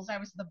 2 roles. I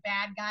was the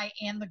bad guy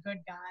and the good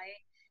guy,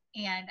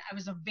 and I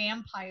was a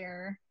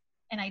vampire,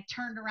 and I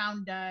turned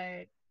around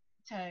to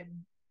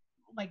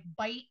like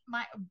bite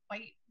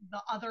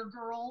the other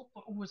girl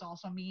who was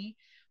also me.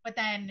 But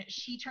then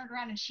she turned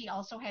around and she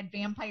also had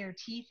vampire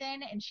teeth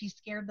in, and she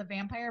scared the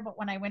vampire. But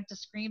when I went to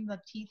scream,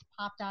 the teeth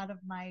popped out of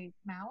my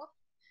mouth.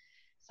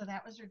 So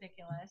that was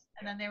ridiculous.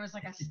 And then there was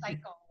like a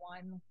psycho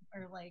one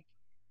where like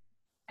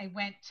I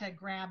went to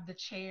grab the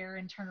chair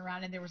and turn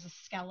around, and there was a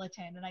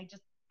skeleton, and I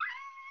just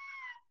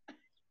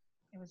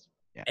it was.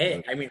 Yeah.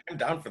 Hey, I mean, I'm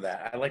down for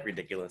that. I like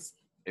ridiculous.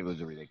 It was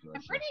a ridiculous.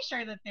 I'm pretty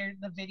sure that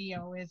the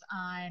video is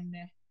on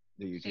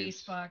the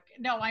Facebook.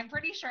 No, I'm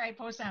pretty sure I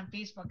posted on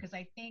Facebook because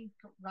I think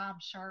Rob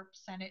Sharp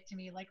sent it to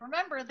me. Like,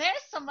 remember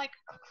this? I'm like,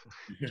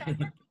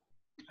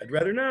 I'd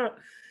rather not.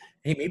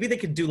 Hey, maybe they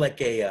could do like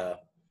a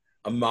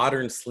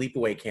modern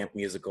sleepaway camp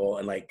musical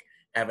and like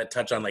have it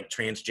touch on like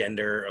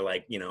transgender or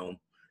like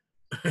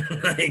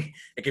like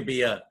it could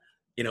be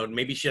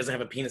maybe she doesn't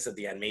have a penis at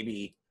the end.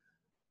 Maybe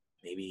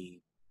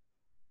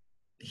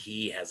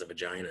he has a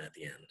vagina at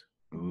the end.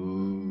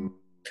 Ooh.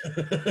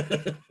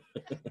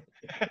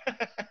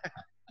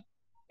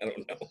 I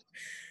don't know.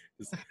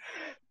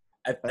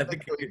 I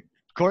think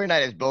Corey and I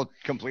is both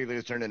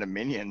completely turned into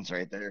minions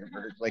right there.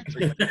 Like,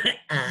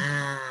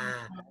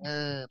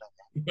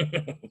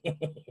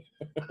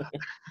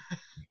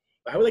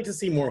 I would like to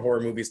see more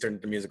horror movies turned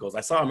into musicals.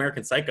 I saw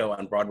American Psycho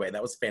on Broadway.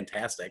 That was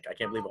fantastic. I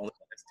can't believe it only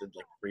lasted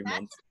like 3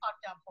 months. That's a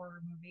fucked up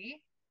horror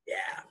movie.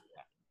 Yeah.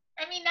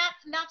 I mean,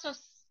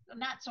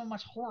 not so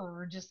much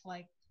horror, just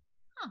like,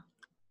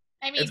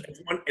 I mean,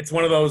 it's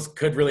one of those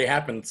could really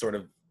happen sort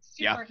of.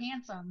 Super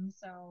handsome,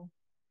 so.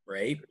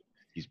 Right.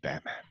 He's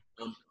Batman.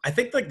 I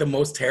think like the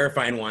most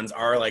terrifying ones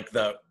are like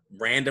the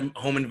random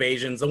home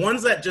invasions, the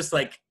ones that just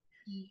like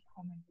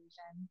Home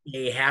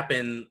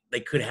invasion. they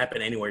could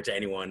happen anywhere to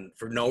anyone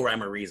for no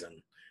rhyme or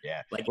reason.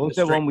 Yeah. Like what was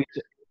the one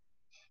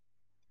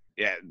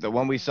the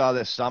one we saw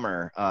this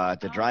summer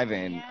at the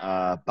drive-in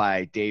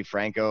by Dave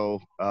Franco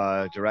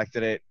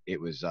directed it.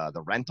 It was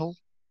The Rental.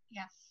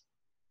 Yes.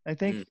 I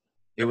think. It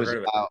Never was heard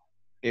of about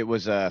it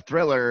was a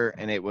thriller,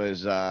 and it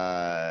was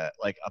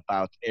like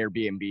about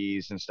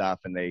Airbnbs and stuff.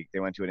 And they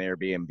went to an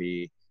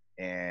Airbnb,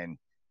 and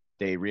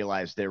they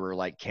realized there were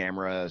like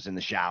cameras in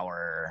the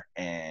shower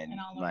and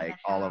like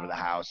all over the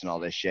house and all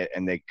this shit.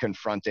 And they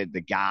confronted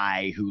the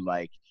guy who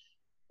like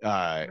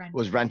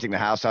was renting the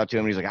house out to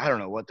him. He's like, I don't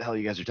know what the hell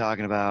you guys are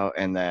talking about.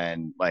 And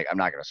then like, I'm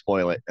not gonna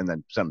spoil it. And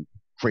then some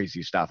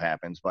crazy stuff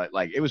happens, but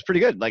like it was pretty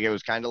good. Like it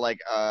was kind of like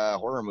a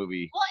horror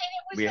movie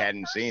we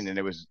hadn't seen, and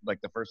it was like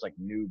the first like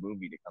new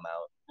movie to come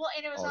out. Well,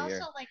 and it was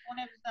also like one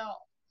of the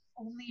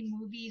only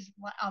movies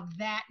of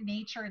that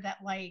nature that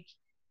like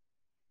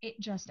it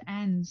just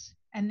ends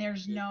and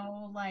there's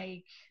no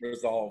like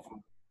resolve.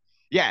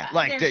 Yeah,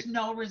 like there's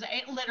no result.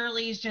 It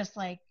literally is just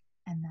like,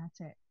 and that's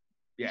it.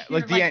 Yeah,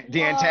 like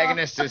the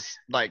antagonist is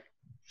like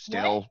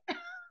still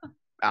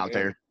out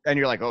there, and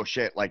you're like, oh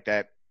shit, like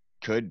that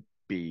could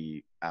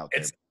be out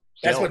there.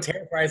 That's what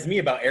terrifies me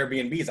about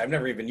Airbnbs. I've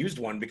never even used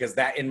one because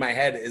that in my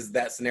head is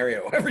that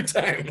scenario every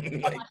time.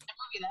 Like,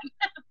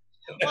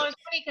 well, it's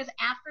funny because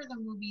after the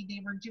movie, they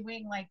were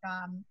doing like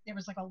there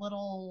was like a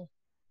little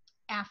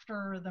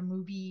after the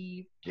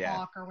movie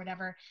talk or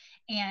whatever,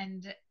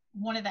 and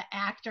one of the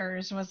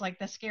actors was like,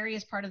 the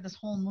scariest part of this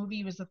whole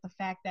movie was that the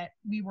fact that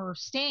we were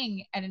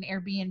staying at an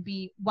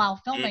Airbnb while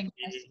filming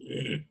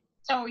this.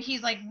 So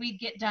he's like, we'd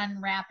get done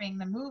wrapping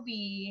the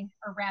movie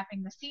or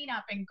wrapping the scene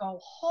up and go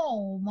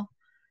home.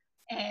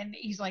 And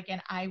he's like,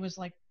 and I was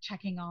like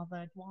checking all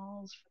the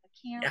walls for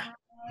the camera.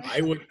 Yeah,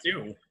 I would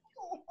too.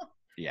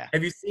 Yeah.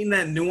 Have you seen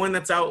that new one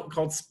that's out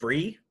called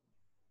Spree?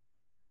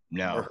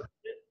 No.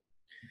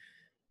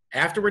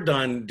 After we're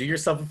done, do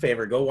yourself a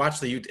favor. Go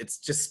watch it's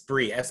just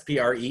Spree,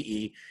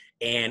 S-P-R-E-E.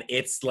 And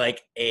it's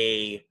like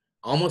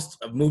almost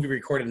a movie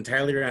recorded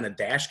entirely on a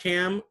dash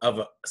cam of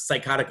a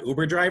psychotic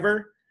Uber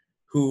driver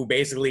who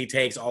basically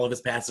takes all of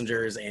his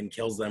passengers and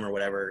kills them or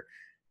whatever.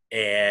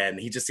 And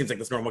he just seems like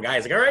this normal guy.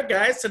 He's like, all right,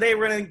 guys, today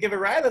we're going to give it a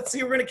ride. Let's see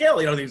who we're going to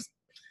kill. You know, these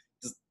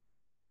just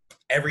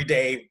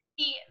everyday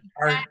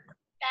ride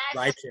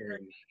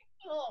sharing.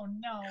 Oh,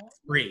 no.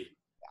 Spree.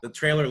 The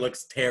trailer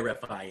looks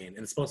terrifying, and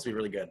it's supposed to be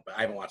really good, but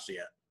I haven't watched it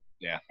yet.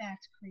 Yeah.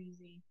 That's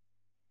crazy.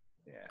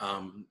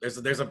 Yeah.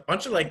 There's a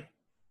bunch of, like,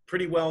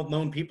 pretty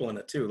well-known people in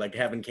it, too, like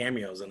having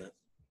cameos in it.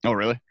 Oh,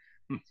 really?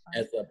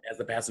 As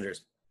the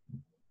passengers.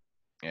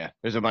 Yeah,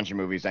 there's a bunch of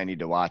movies I need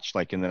to watch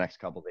like in the next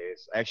couple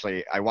days.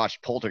 Actually, I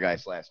watched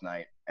Poltergeist last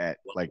night at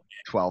like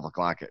 12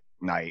 o'clock at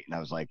night, and I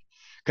was like,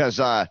 because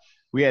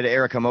we had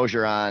Erica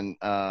Mosier on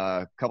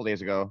a couple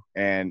days ago,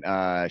 and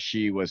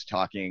she was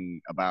talking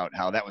about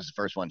how that was the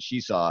first one she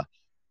saw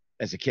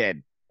as a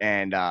kid,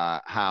 and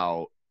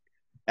how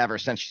ever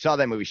since she saw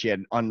that movie, she had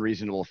an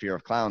unreasonable fear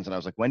of clowns. And I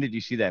was like, when did you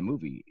see that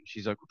movie?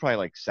 She's like, probably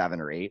like 7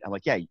 or 8. I'm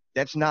like, yeah,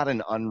 that's not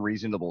an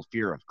unreasonable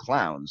fear of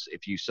clowns.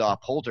 If you saw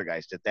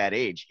Poltergeist at that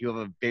age, you have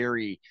a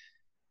very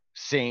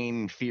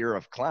sane fear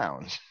of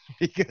clowns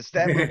because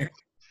that movie,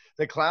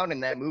 the clown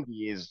in that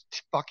movie is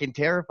fucking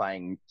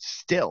terrifying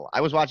still. I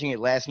was watching it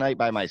last night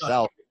by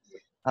myself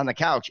on the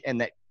couch,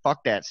 and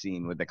fuck that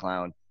scene with the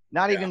clown.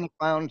 Not even the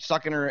clown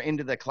sucking her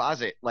into the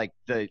closet, like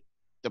the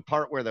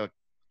part where the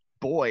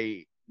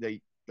boy,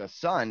 the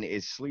son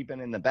is sleeping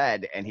in the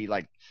bed and he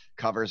like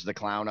covers the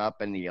clown up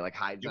and he like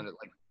hides under,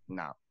 like,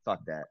 no, fuck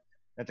that.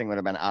 That thing would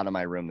have been out of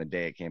my room the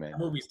day it came in. That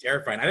movie's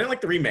terrifying. I didn't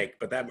like the remake,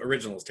 but that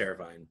original is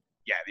terrifying.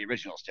 Yeah, the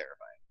original's terrifying.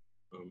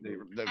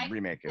 The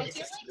remake is.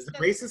 Is the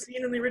braces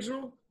scene in the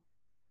original?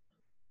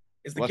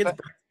 Is the What's kid's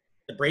that?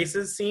 The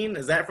braces scene,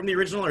 is that from the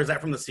original or is that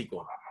from the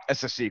sequel?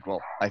 It's a sequel,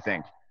 I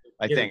think.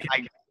 I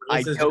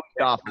Braces- dozed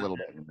off a little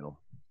bit in the middle.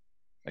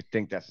 I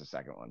think that's the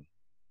second one.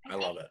 I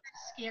love it.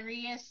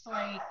 Scariest,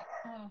 like,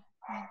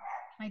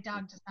 my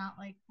dog does not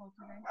like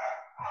poltergeist.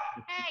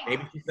 Hey,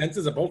 Maybe she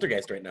senses a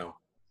poltergeist right now.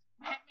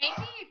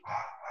 maybe.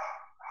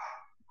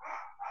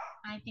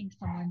 I think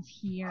someone's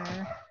here.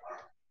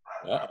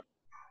 Uh-oh.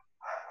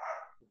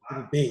 Who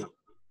would it be? I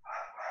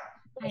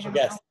What's your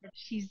don't guess? know.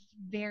 She's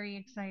very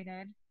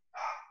excited.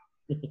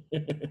 Who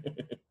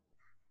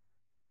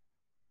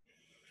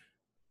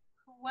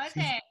was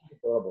it?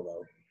 Horrible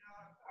though.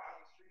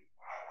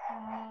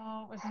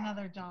 Oh, it was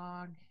another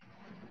dog.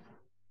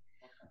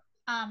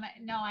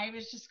 No, I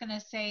was just gonna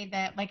say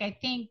that, like, I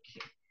think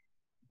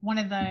one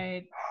of the,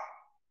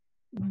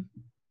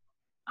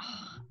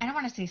 I don't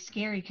want to say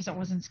scary because it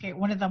wasn't scary.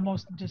 One of the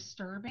most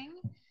disturbing,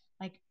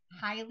 like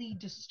highly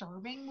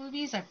disturbing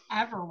movies I've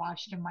ever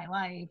watched in my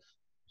life,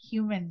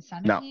 Human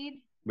Centipede.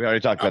 We already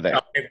talked about that.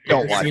 Have you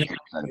Don't ever watch seen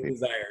it.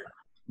 Desire?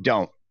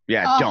 Don't.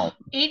 Yeah, Oh,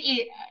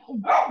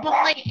 don't. But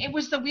like, it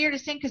was the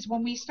weirdest thing because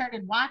when we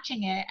started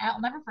watching it,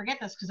 I'll never forget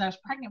this because I was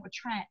pregnant with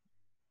Trent.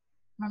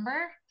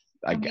 Remember?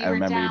 I And we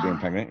remember were you being down-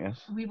 pregnant,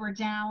 yes. We were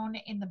down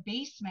in the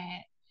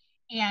basement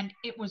and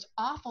it was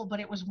awful, but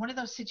it was one of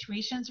those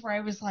situations where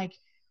I was like,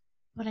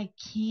 but I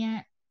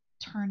can't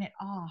turn it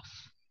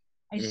off.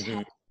 I just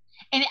Mhm.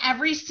 and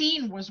every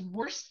scene was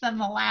worse than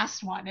the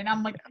last one. And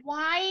I'm like,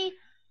 why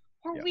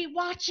are Yeah. we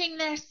watching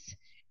this?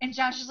 And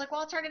Josh is like,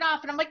 well, I'll turn it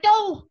off. And I'm like,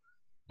 no.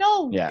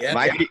 Yeah. Yeah.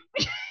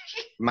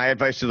 My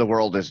advice to the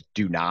world is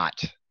do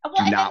not. Well,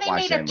 Do and not then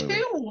they watch made a that movie.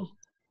 2.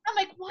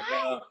 what?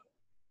 Yeah.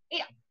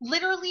 It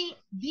literally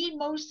the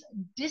most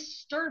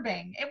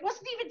disturbing. It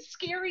wasn't even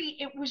scary.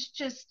 It was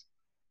just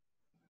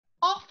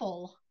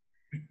awful.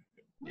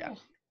 Yeah. Ugh.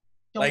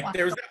 Don't Like watch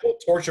there was it. that whole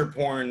torture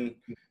porn,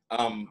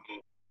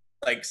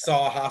 like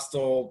Saw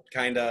Hostel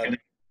kind of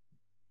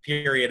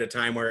period of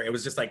time where it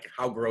was just like,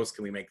 how gross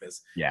can we make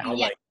this? Yeah. How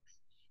Yeah. like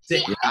See,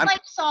 sick. I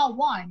like Saw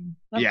 1.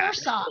 The Yeah.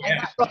 first Saw.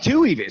 Yeah. Saw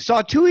 2 even.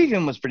 Saw 2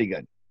 even was pretty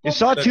good. You Well,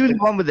 saw 2, the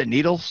one with the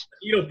needles?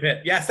 Needle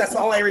pit. Yes, that's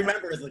all I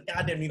remember is the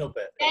goddamn needle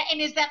pit. And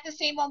is that the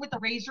same one with the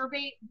razor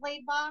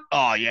blade box?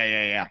 Oh,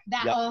 yeah.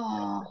 That, Yep.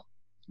 oh.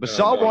 But Oh,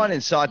 Saw no. 1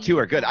 and Saw 2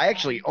 are good. I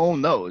actually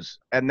own those.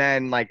 And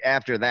then, like,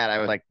 after that, I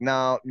was like,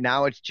 no,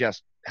 now it's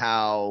just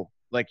how,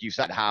 like you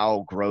said,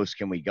 how gross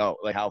can we go?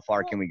 Like, how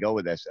far can we go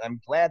with this? I'm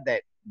glad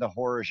that the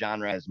horror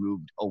genre has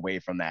moved away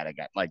from that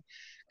again. Like,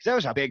 because that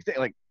was a big thing.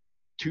 Like,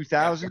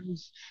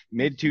 2000s,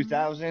 mid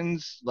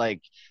 2000s,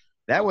 like,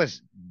 that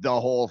was the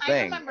whole I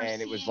thing. remember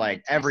And it was seeing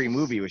like the every Texas-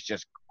 movie was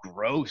just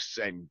gross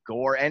and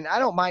gore. And I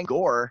don't mind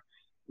gore,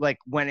 like,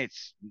 when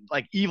it's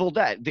like Evil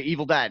Dead, the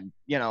Evil Dead,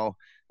 you know.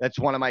 That's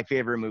one of my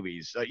favorite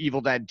movies. Evil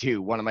Dead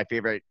 2, one of my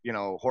favorite, you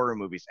know, horror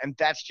movies. And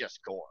that's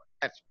just gore.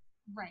 That's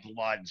Right.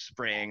 blood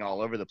spraying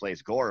all over the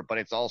place gore, but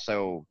it's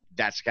also,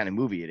 that's the kind of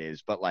movie it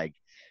is. But like,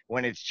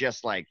 when it's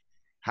just like,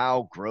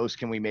 how gross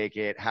can we make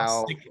it?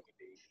 How, sick can it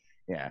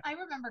be? yeah. I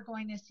remember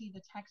going to see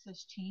the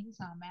Texas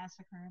Chainsaw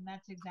Massacre, and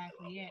that's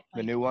exactly it. The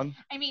Like, new one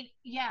I mean,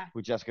 yeah,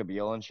 with Jessica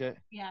Biel and shit.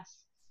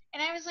 yes.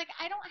 And I was like,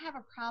 I don't have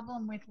a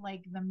problem with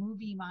like the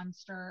movie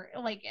monster,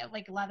 like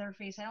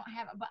Leatherface. I don't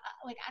have, but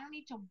like I don't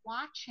need to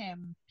watch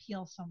him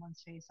peel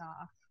someone's face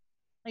off.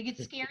 Like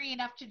it's scary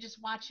enough to just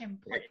watch him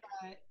put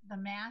the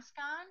mask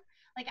on.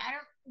 Like I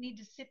don't need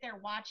to sit there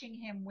watching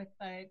him with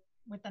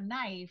the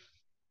knife,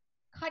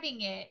 cutting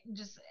it, and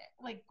just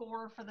like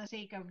gore for the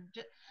sake of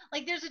just,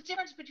 like there's a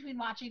difference between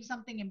watching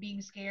something and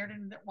being scared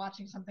and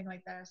watching something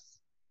like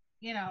this.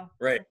 You know,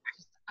 Right.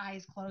 just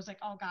eyes closed, like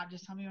oh god,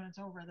 just tell me when it's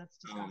over. That's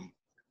disgusting.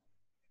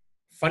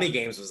 Funny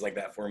Games was like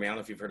that for me. I don't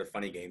know if you've heard of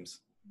Funny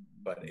Games,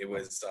 but it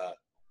was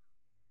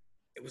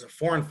a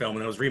foreign film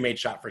and it was remade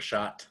shot for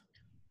shot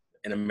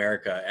in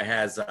America. It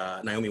has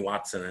Naomi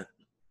Watts in it,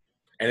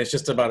 and it's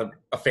just about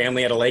a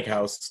family at a lake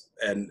house,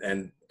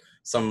 and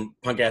some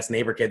punk ass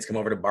neighbor kids come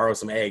over to borrow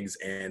some eggs,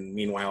 and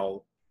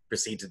meanwhile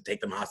proceed to take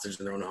them hostage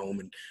in their own home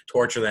and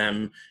torture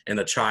them and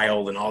the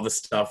child and all this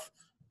stuff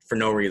for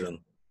no reason.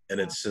 And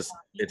it's just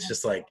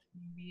like,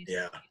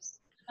 yeah.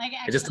 Like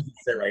It just doesn't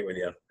sit right with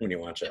you when you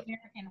watch it.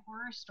 American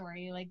Horror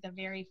Story, like the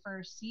very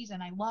first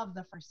season. I love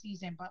the first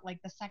season, but like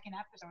the second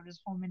episode is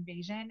home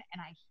invasion,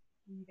 and I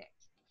hate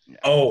it.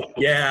 Oh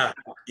yeah,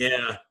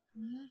 yeah.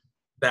 Mhm.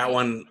 That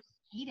one.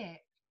 Hate it.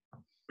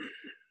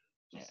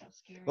 Just so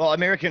scary. Well,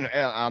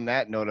 on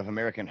that note of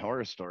American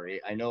Horror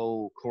Story, I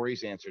know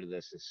Corey's answer to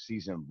this is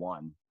season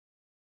 1,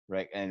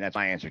 right? And that's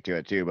my answer to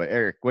it too. But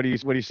Eric, what do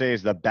you say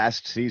is the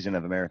best season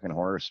of American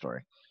Horror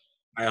Story?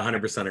 I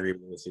 100% agree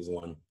with season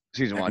 1.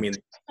 Season 1. I mean,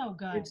 so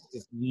good. it's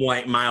just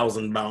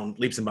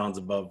leaps and bounds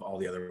above all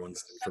the other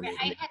ones for me.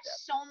 I had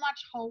so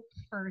much hope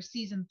for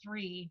season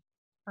 3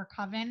 for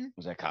Coven.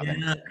 Was that Coven?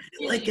 Yeah,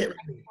 I like it.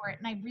 For it,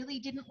 and I really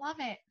didn't love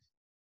it.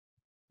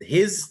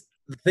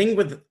 The thing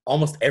with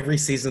almost every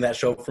season of that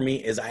show for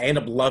me is I end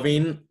up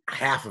loving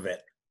half of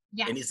it.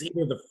 Yeah, And it's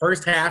either the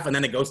first half and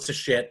then it goes to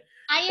shit,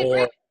 I agree or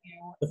with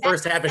you. the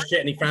first half is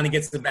shit and he finally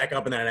gets it back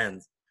up and then it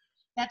ends.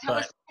 That's how but-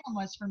 Asylum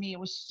was for me. It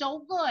was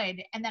so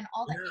good, and then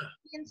all the Yeah.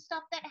 alien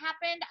stuff that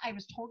happened, I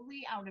was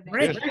totally out of it.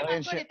 Right. It was not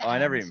Alien good shit? at the Oh, I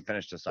never end. even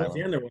finished Towards the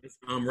Asylum. end there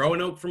was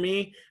Roanoke for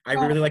me. I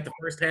Oh. really liked the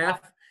first half.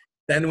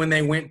 Then when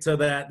they went to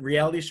that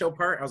reality show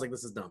part, I was like,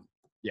 this is dumb.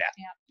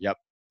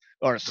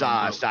 Or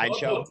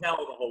Sideshow. Hotel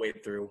the whole way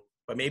through.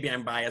 But maybe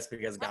I'm biased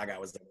because Gaga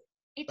was there.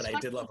 It's But I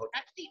funny, did love Hotel.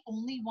 that's the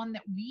only one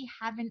that we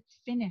haven't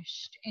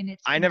finished in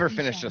its I never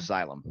finished completion.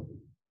 Asylum,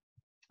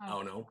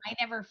 Oh no. I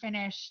never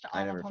finished all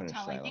I never of finished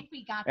Hotel. I Asylum. think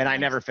we got and to, I like,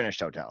 never finished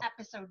Hotel.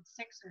 episode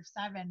 6 or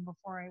 7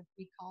 before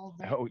we called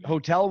it.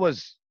 Hotel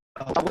was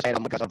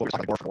Asylum because of like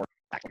 4.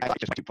 I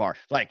just went too far.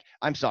 Like,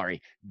 I'm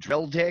sorry,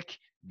 Drill Dick.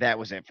 That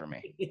was it for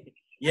me.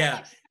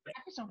 Yeah.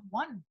 Episode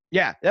 1.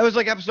 Yeah, that was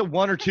like episode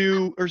 1 or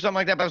 2 or something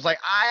like that. But I was like,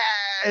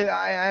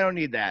 I don't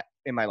need that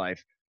in my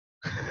life.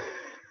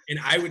 And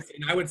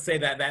I would say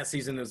that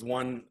season is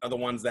one of the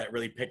ones that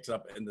really picked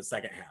up in the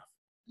second half.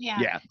 Yeah.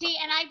 Yeah. See,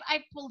 and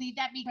I believe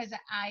that because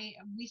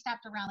we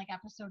stopped around like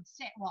episode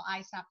 6. Well,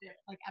 I stopped at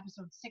like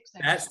episode 6.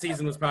 That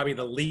season was probably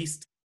the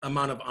least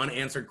amount of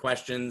unanswered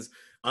questions,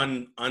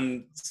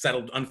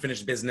 unsettled,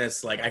 unfinished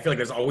business. Like I feel like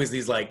there's always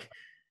these like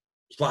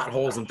plot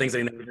holes and things that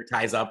he never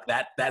ties up.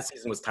 That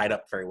season was tied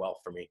up very well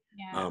for me.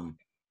 Yeah.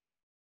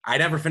 I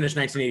never finished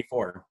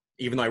 1984,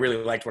 even though I really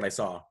liked what I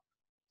saw.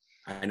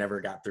 I never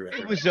got through I it. It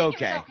really was think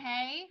okay.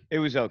 okay. It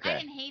was I okay.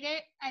 didn't hate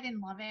it. I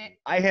didn't love it.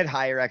 I had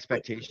higher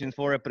expectations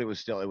for it, but it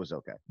was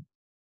okay.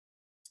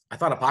 I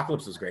thought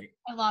Apocalypse was great.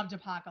 I loved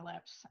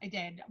Apocalypse. I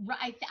did.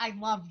 I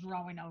loved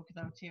Roanoke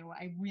though too.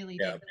 I really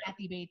Yeah. did.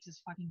 Kathy Bates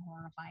is fucking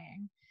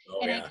horrifying. Oh,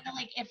 And yeah. I feel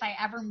like if I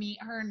ever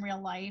meet her in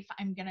real life,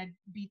 I'm gonna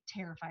be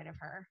terrified of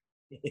her.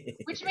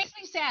 Which makes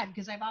me sad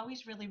because I've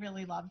always really,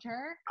 really loved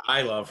her.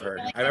 I love her.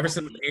 Like, I've ever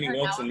seen Annie her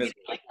Wilkes now, in I'm this.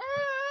 gonna be like,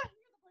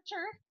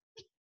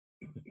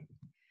 you're the butcher.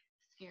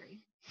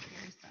 Scary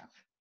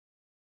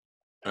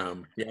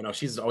stuff. Yeah, no,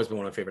 she's always been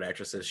one of my favorite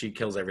actresses. She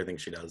kills everything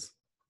she does.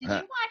 Did you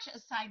watch, a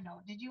side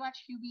note, did you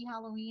watch Hubie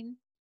Halloween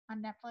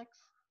on Netflix?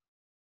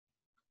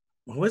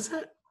 What was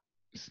it?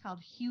 It's called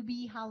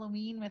Hubie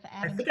Halloween with I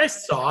Adam. think I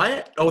saw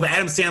it. Oh, the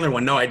Adam Sandler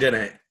one. No, I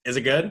didn't. Is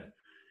it good?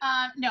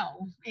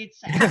 No,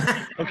 it's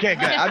Okay,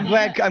 good.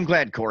 I'm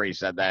glad Corey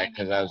said that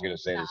because I was gonna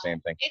say the same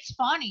thing. It's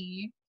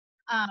funny,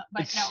 but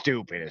It's no,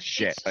 stupid as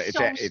shit. It's It's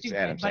so it's stupid,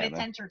 Adam but it's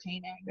Sandler.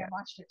 entertaining. Yeah. I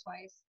watched it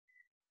twice.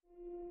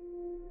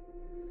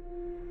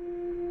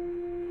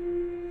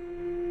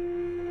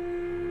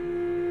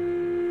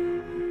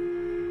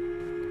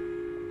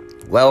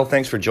 Well,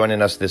 thanks for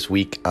joining us this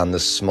week on the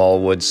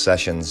Smallwood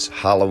Sessions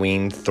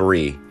Halloween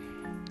 3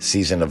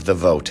 season of The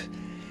Vote.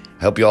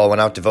 I hope you all went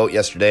out to vote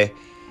yesterday.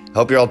 I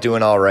hope you're all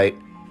doing all right.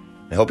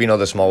 I hope you know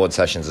the Smallwood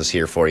Sessions is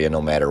here for you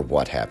no matter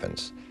what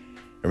happens.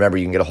 Remember,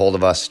 you can get a hold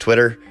of us,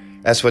 Twitter,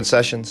 SWood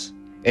Sessions,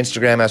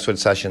 Instagram, SWood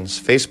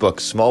Sessions, Facebook,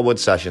 Smallwood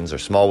Sessions, or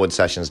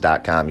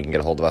smallwoodsessions.com. You can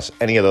get a hold of us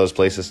any of those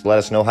places. Let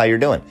us know how you're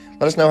doing.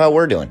 Let us know how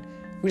we're doing.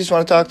 We just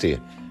want to talk to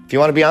you. If you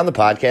want to be on the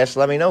podcast,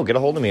 let me know. Get a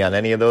hold of me on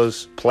any of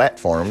those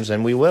platforms,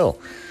 and we will.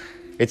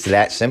 It's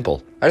that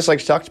simple. I just like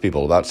to talk to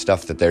people about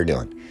stuff that they're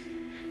doing.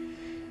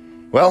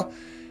 Well,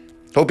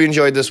 hope you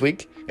enjoyed this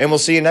week, and we'll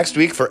see you next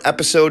week for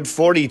episode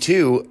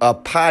 42, A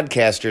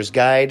Podcaster's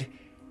Guide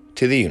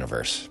to the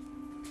Universe.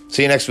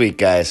 See you next week,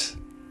 guys.